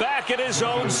 Back at his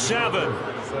own 7.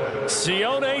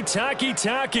 Sione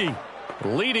Takitaki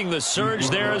leading the surge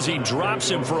there as he drops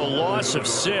him for a loss of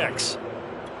 6.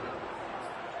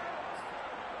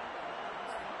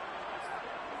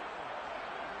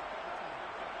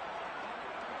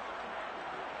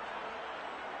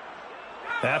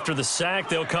 After the sack,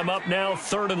 they'll come up now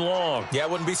 3rd and long. Yeah, I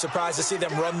wouldn't be surprised to see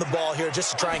them run the ball here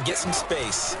just to try and get some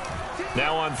space.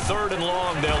 Now on 3rd and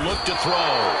long, they'll look to throw.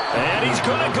 And he's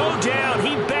going to go down.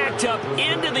 He backed up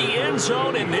into the end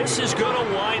zone, and this is going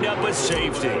to wind up a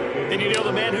safety. And you know,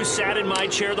 the man who sat in my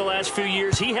chair the last few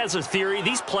years, he has a theory.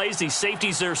 These plays, these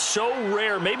safeties, they're so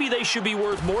rare. Maybe they should be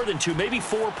worth more than 2, maybe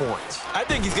 4 points. I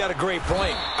think he's got a great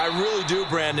point. I really do,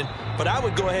 Brandon. But I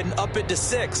would go ahead and up it to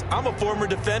 6. I'm a former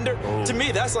defender. Oh. To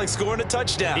me, that's like scoring a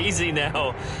touchdown. Easy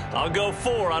now. I'll go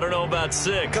 4. I don't know about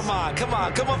 6. Come on. Come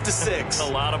up to 6. A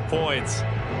lot of points.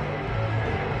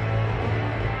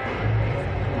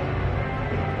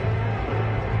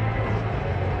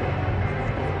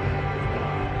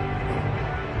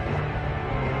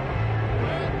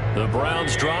 The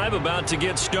Browns drive about to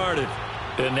get started.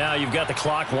 And now you've got the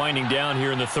clock winding down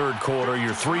here in the 3rd quarter.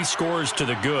 Your 3 scores to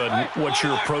the good. What's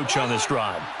your approach on this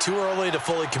drive? Too early to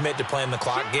fully commit to playing the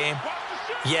clock game.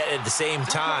 Yet at the same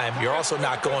time, you're also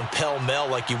not going pell-mell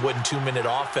like you would in 2-minute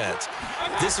offense.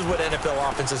 This is what NFL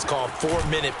offenses call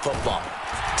 4-minute football.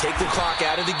 Take the clock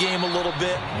out of the game a little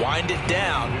bit, wind it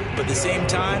down, but at the same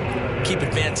time, keep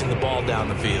advancing the ball down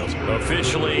the field.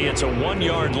 Officially, it's a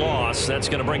 1-yard loss. That's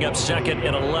going to bring up 2nd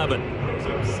and 11.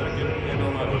 2nd and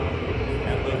 11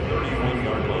 at the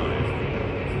 31-yard line.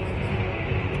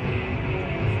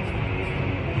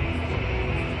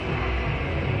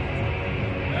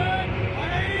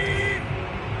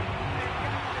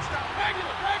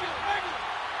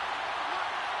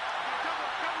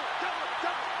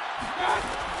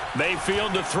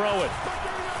 Mayfield to throw it.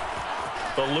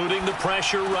 Eluding the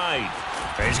pressure right.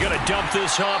 He's going to dump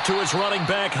this off to his running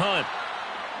back, Hunt.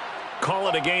 Call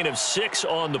it a gain of 6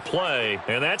 on the play,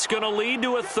 and that's going to lead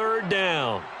to a 3rd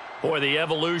down. Boy, the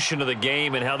evolution of the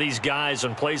game and how these guys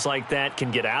on plays like that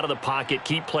can get out of the pocket,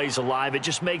 keep plays alive, it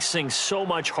just makes things so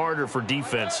much harder for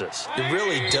defenses. It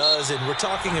really does, and we're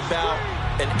talking about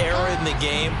an era in the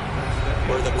game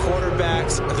where the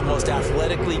quarterbacks are the most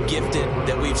athletically gifted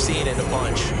that we've seen in a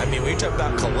bunch. I mean, when you talk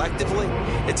about collectively,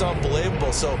 it's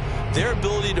unbelievable. So their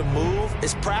ability to move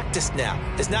is practiced now.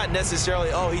 It's not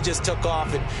necessarily, oh, he just took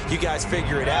off and you guys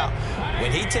figure it out.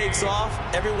 When he takes off,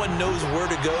 everyone knows where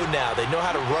to go now. They know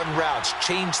how to run routes,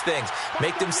 change things,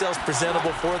 make themselves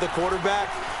presentable for the quarterback.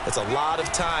 It's a lot of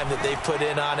time that they put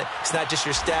in on it. It's not just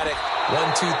your static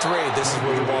 1, 2, 3. This is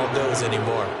where the ball goes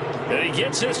anymore. And he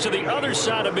gets this to the other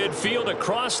side of midfield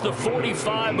across the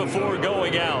 45 before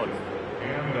going out.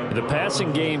 The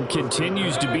passing game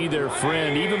continues to be their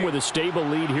friend. Even with a stable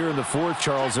lead here in the 4th,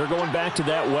 Charles, they're going back to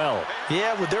that well.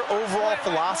 Yeah, with their overall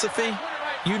philosophy,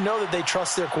 you know that they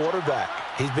trust their quarterback.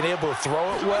 He's been able to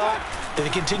throw it well. They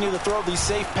continue to throw these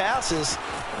safe passes.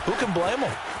 Who can blame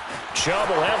them? Chubb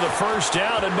will have the first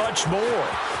down and much more.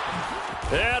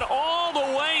 And all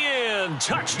the way in.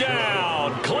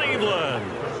 Touchdown, Cleveland.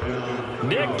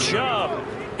 Nick Chubb.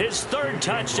 His third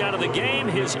touchdown of the game,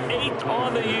 his 8th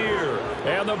on the year.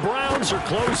 And the Browns are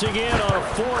closing in on a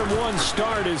 4-1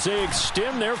 start as they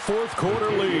extend their fourth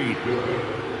quarter lead.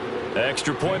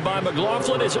 Extra point by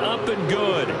McLaughlin is up and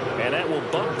good. And that will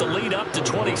bump the lead up to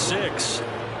 26.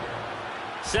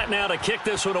 Set now to kick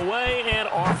this one away, and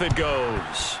off it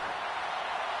goes.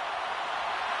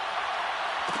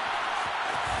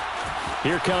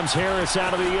 Here comes Harris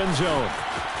out of the end zone.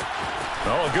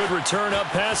 Oh, a good return up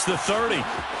past the 30.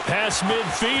 Past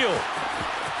midfield.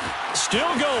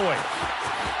 Still going.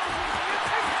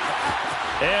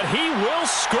 And he will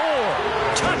score.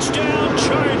 Touchdown,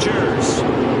 Chargers.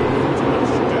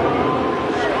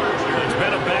 It's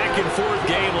been a back-and-forth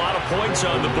game. A lot of points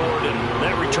on the board. And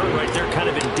that return right there kind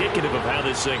of indicative of how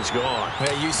this thing's gone.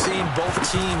 Yeah, you've seen both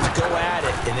teams go at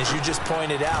it. And as you just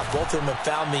pointed out, both of them have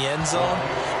found the end zone.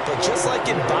 But just like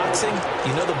in boxing,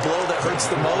 you know the blow that hurts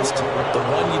the most? The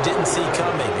one you didn't see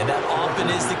coming. And that often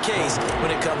is the case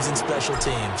when it comes in special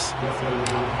teams.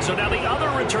 So now the other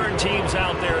return teams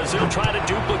out there as they'll try to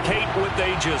duplicate what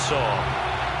they just saw.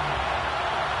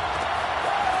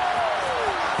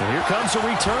 And here comes a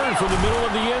return from the middle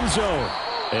of the end zone.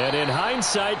 And in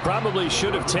hindsight, probably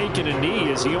should have taken a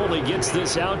knee as he only gets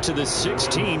this out to the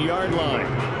 16-yard line.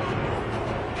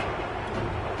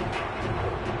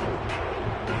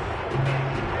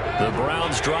 The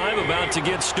Browns drive about to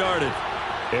get started.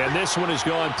 And this one has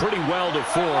gone pretty well to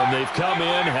form. They've come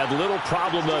in, had little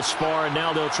problem thus far, and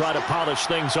now they'll try to polish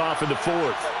things off in the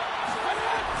fourth.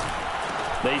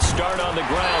 They start on the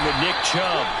ground with Nick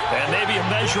Chubb. And maybe a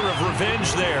measure of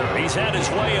revenge there. He's had his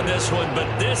way in this one, but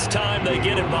this time they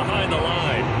get him behind the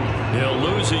line. He'll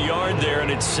lose a yard there,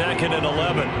 and it's 2nd and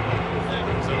 11.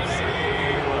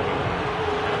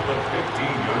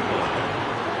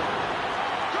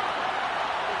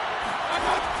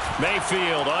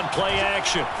 Mayfield on play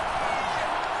action.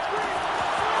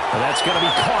 And that's going to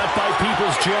be caught by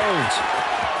Peoples-Jones.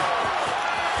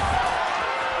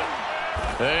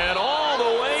 And all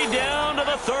the way down to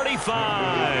the 35.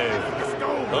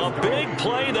 A big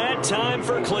play that time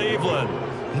for Cleveland.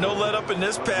 No let up in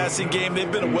this passing game.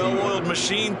 They've been a well-oiled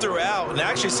machine throughout. And I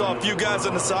actually saw a few guys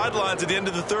on the sidelines at the end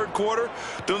of the third quarter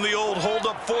doing the old hold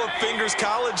up 4 fingers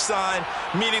college sign,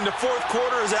 meaning the fourth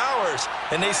quarter is ours.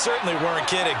 And they certainly weren't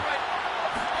kidding.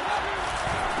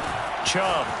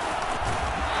 Chubb.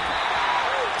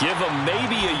 Give him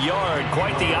maybe a yard.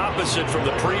 Quite the opposite from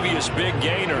the previous big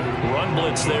gainer. Run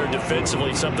blitz there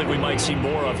defensively, something we might see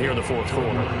more of here in the fourth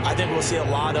quarter. I think we'll see a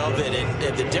lot of it.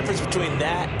 And the difference between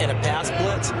that and a pass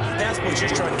blitz, you're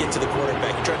just trying to get to the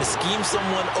quarterback. You're trying to scheme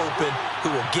someone open who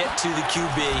will get to the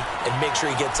QB and make sure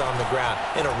he gets on the ground.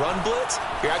 In a run blitz,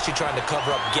 you're actually trying to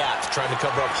cover up gaps, trying to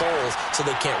cover up holes so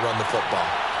they can't run the football.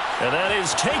 And that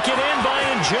is taken in by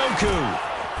Njoku.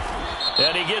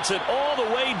 And he gets it all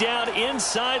the way down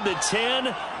inside the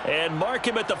 10 and mark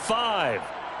him at the 5.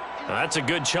 That's a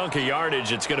good chunk of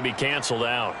yardage. It's going to be canceled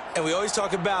out. And we always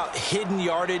talk about hidden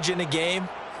yardage in a game.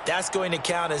 That's going to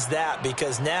count as that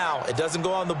because now it doesn't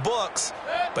go on the books,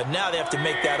 but now they have to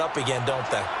make that up again,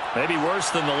 don't they? Maybe worse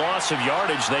than the loss of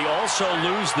yardage, they also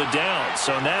lose the down.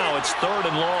 So now it's 3rd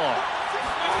and long.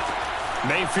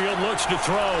 Mayfield looks to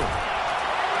throw.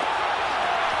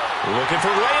 Looking for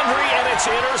Landry, and it's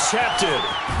intercepted.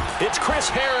 It's Chris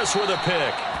Harris with a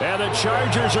pick. And the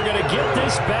Chargers are going to get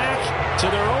this back to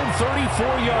their own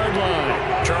 34-yard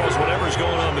line. Charles, whatever's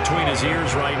going on between his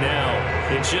ears right now,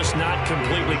 it's just not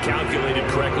completely calculated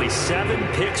correctly. 7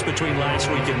 picks between last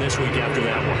week and this week after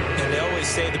that one. And they always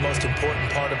say the most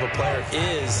important part of a player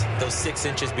is those 6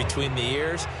 inches between the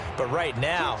ears. But right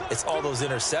now, it's all those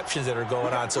interceptions that are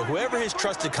going on. So whoever his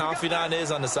trusted confidant is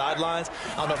on the sidelines,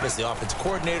 I don't know if it's the offensive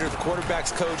coordinator, the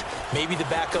quarterback's coach, maybe the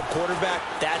backup quarterback,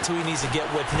 that's who he needs to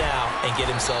get with now and get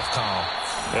himself calm.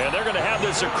 And they're going to have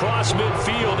this across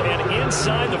midfield and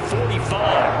inside the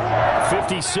 45.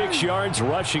 56 yards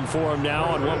rushing for him now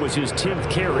on what was his 10th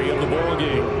carry of the ball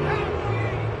game.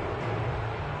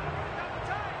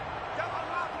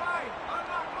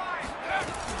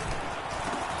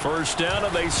 First down,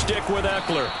 and they stick with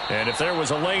Eckler. And if there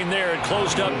was a lane there, it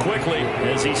closed up quickly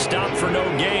as he stopped for no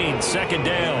gain. 2nd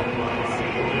down.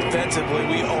 Defensively,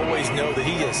 we always know that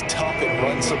he is tough and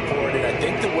run support, and I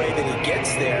think the way that he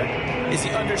gets there is he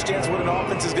understands what an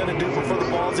offense is going to do before the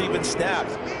ball's even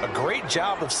snapped. A great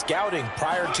job of scouting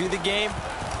prior to the game,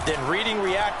 then reading,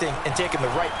 reacting, and taking the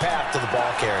right path to the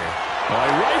ball carrier. He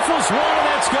rifles one, and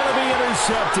that's going to be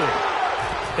intercepted.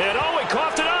 And he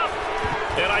coughed it up.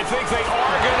 And I think they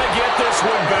are going to get this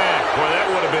one back. Well, that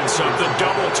would have been something,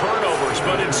 double turnovers.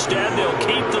 But instead, they'll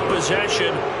keep the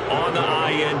possession on the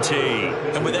INT.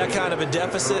 And with that kind of a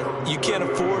deficit, you can't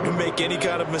afford to make any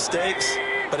kind of mistakes.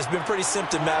 But it's been pretty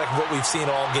symptomatic of what we've seen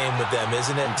all game with them,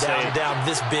 isn't it? Down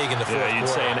this big in the fourth quarter. You'd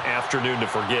say an afternoon to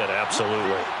forget,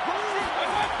 absolutely.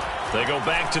 They go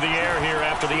back to the air here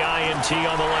after the INT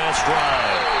on the last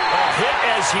drive. A hit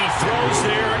as he throws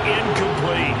there,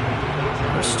 incomplete.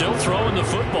 They're still throwing the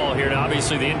football here. Now,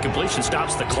 obviously, the incompletion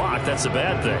stops the clock. That's a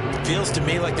bad thing. Feels to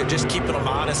me like they're just keeping them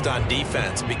honest on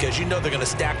defense because you know they're going to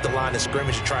stack the line of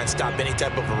scrimmage to try and stop any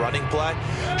type of a running play.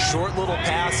 Short little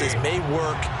passes may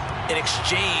work in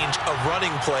exchange of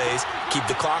running plays. Keep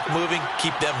the clock moving,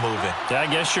 keep them moving. I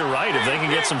guess you're right. If they can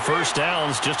get some first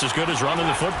downs, just as good as running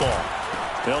the football.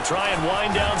 They'll try and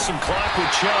wind down some clock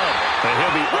with Chubb. And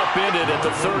he'll be upended at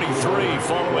the 33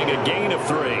 following a gain of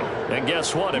 3. And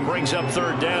guess what? It brings up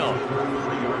third down.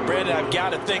 Brandon, I've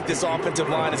got to think this offensive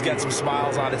line has got some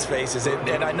smiles on its faces.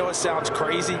 And I know it sounds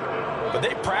crazy, but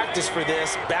they practiced for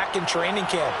this back in training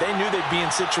camp. They knew they'd be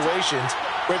in situations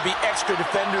where there'd be extra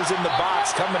defenders in the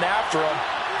box coming after them,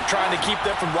 trying to keep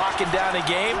them from locking down a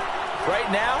game. Right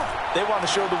now, they want to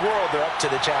show the world they're up to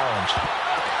the challenge.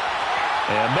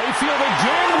 And Mayfield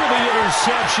again with the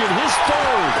interception, his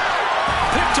third.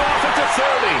 Picked off at the 30.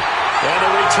 And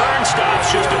the return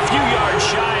stops just a few yards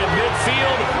shy of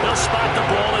midfield. They'll spot the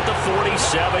ball at the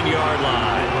 47-yard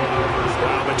line.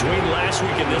 Wow, between last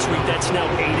week and this week, that's now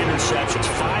 8 interceptions.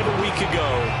 5 a week ago,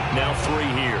 now 3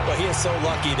 here. But he is so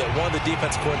lucky that one of the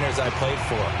defense coordinators I played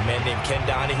for, a man named Ken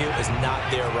Donahue, is not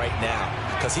there right now.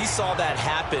 Because he saw that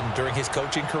happen during his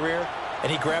coaching career. And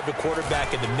he grabbed a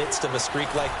quarterback in the midst of a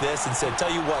streak like this and said,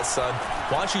 tell you what, son,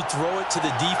 why don't you throw it to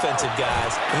the defensive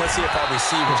guys and let's see if our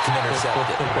receivers can intercept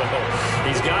it.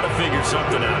 He's got to figure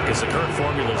something out because the current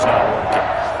formula's not working.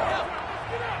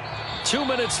 2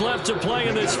 minutes left to play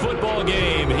in this football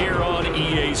game here on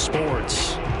EA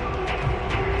Sports.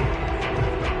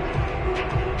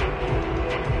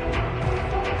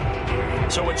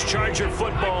 So it's Charger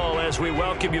football as we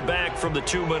welcome you back from the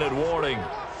 2-minute warning.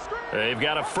 They've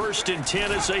got a 1st and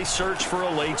 10 as they search for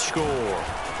a late score.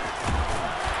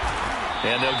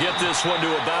 And they'll get this one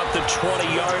to about the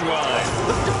 20-yard line.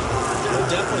 We'll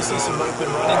definitely see some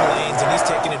open running lanes, and he's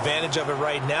taking advantage of it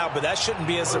right now, but that shouldn't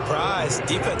be a surprise.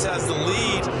 Defense has the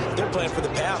lead. They're playing for the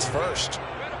pass first.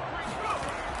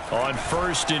 On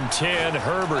 1st and 10,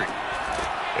 Herbert.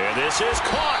 And this is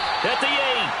caught at the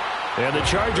 8. And the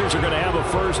Chargers are going to have a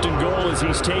 1st and goal as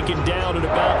he's taken down at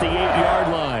about the 8-yard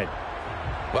line.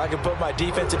 Well, I can put my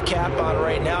defensive cap on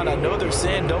right now, and I know they're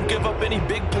saying don't give up any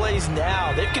big plays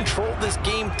now. They've controlled this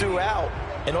game throughout,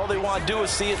 and all they want to do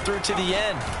is see it through to the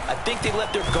end. I think they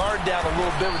let their guard down a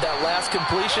little bit with that last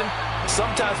completion.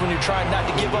 Sometimes when you're trying not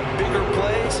to give up bigger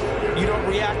plays, you don't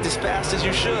react as fast as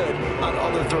you should on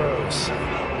other throws.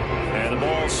 And the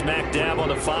ball smack dab on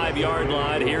the 5-yard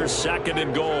line. Here's 2nd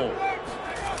and goal.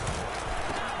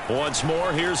 Once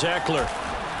more, here's Eckler.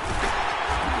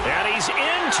 And he's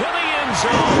into the end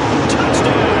zone.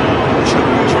 Touchdown,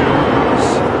 Chargers.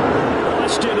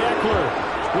 Austin Eckler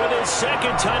with his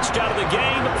 2nd touchdown of the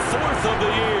game, 4th of the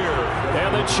year.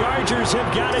 And the Chargers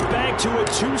have got it back to a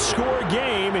 2-score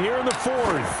game here in the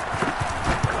 4th.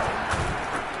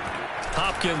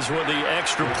 Hopkins with the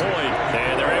extra point,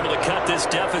 and they're able to cut this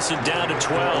deficit down to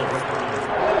 12.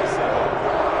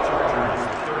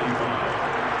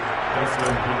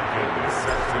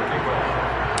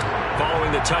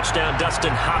 Following the touchdown,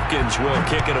 Dustin Hopkins will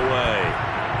kick it away.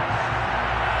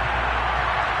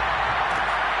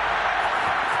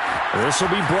 This will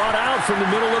be brought out from the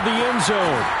middle of the end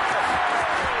zone.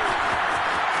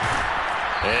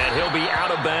 And he'll be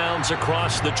out of bounds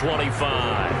across the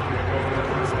 25.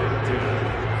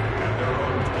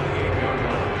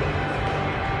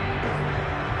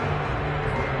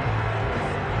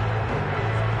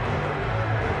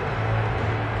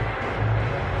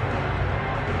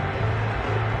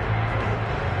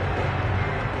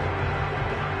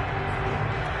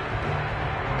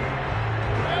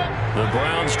 The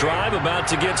Browns drive about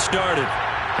to get started.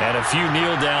 And a few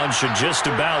kneel downs should just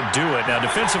about do it. Now,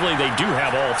 defensively, they do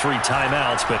have all 3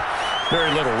 timeouts, but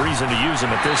very little reason to use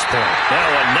them at this point. Now,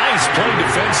 a nice play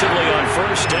defensively on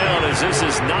 1st down as this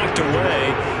is knocked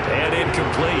away and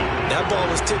incomplete. That ball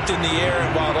was tipped in the air,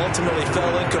 and while it ultimately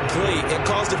fell incomplete, it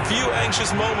caused a few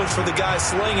anxious moments for the guy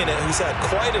slinging it, who's had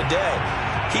quite a day.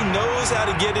 He knows how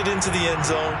to get it into the end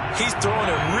zone. He's throwing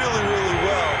it really, really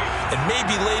well. And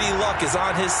maybe Lady Luck is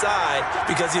on his side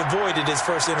because he avoided his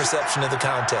first interception of the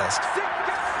contest.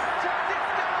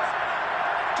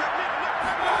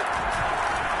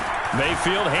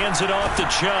 Mayfield hands it off to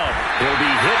Chubb. He'll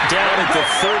be hit down at the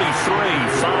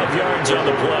 33, 5 yards on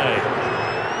the play.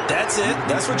 That's it.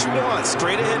 That's what you want.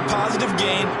 Straight ahead, positive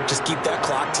gain. Just keep that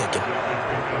clock ticking.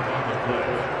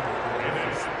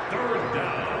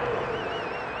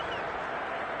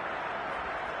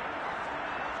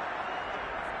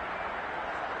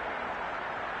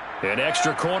 An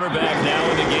extra cornerback now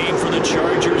in the game for the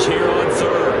Chargers here on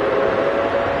third.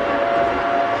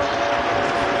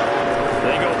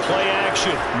 They go play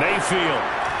action. Mayfield.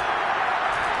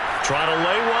 Trying to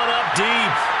lay one up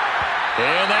deep.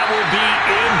 And that will be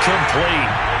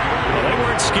incomplete. Well, they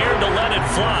weren't scared to let it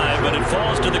fly, but it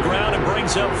falls to the ground and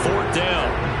brings up fourth down.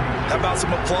 How about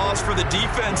some applause for the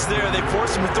defense there? They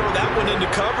forced him to throw that one into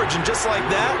coverage, and just like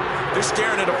that, they're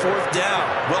staring at a fourth down.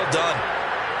 Well done.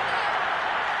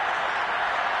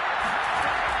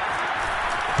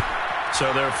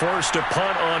 So they're forced to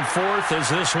punt on fourth as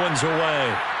this one's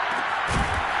away.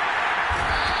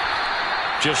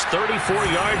 Just 34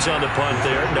 yards on the punt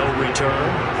there, no return.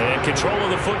 And control of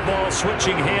the football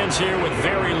switching hands here with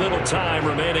very little time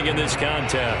remaining in this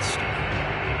contest.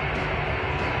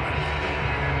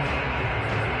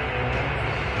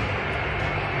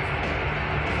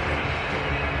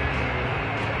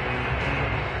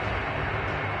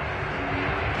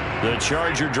 The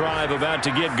Charger drive about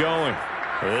to get going.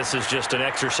 This is just an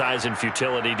exercise in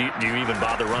futility. Do you even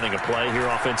bother running a play here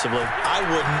offensively? I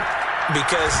wouldn't,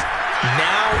 because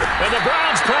now... And the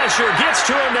Browns pressure gets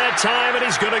to him that time, and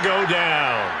he's going to go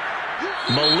down.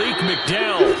 Malik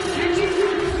McDowell.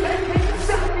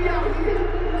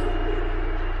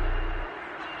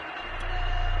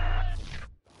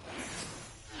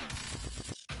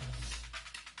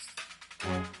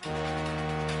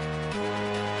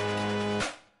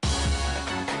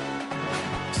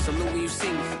 Salute when you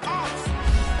see me.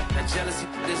 That jealousy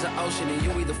is an ocean, and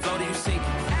you either float or you sink.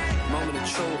 Moment of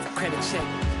truth, credit check.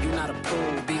 You not a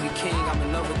pool, BB King. I'm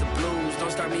in love with the blues.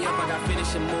 Don't start me up, I got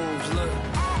finishing moves. Look,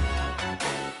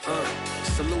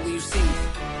 salute when you see me.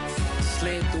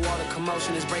 Slid through all the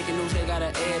commotion, it's breaking news. They got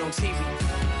an ad on TV.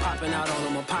 Popping out on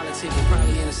them, a politic,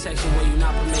 probably in a section where you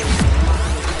not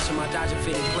permitted. My Dodger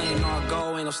fitted, playing all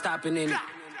go, ain't no stopping in it.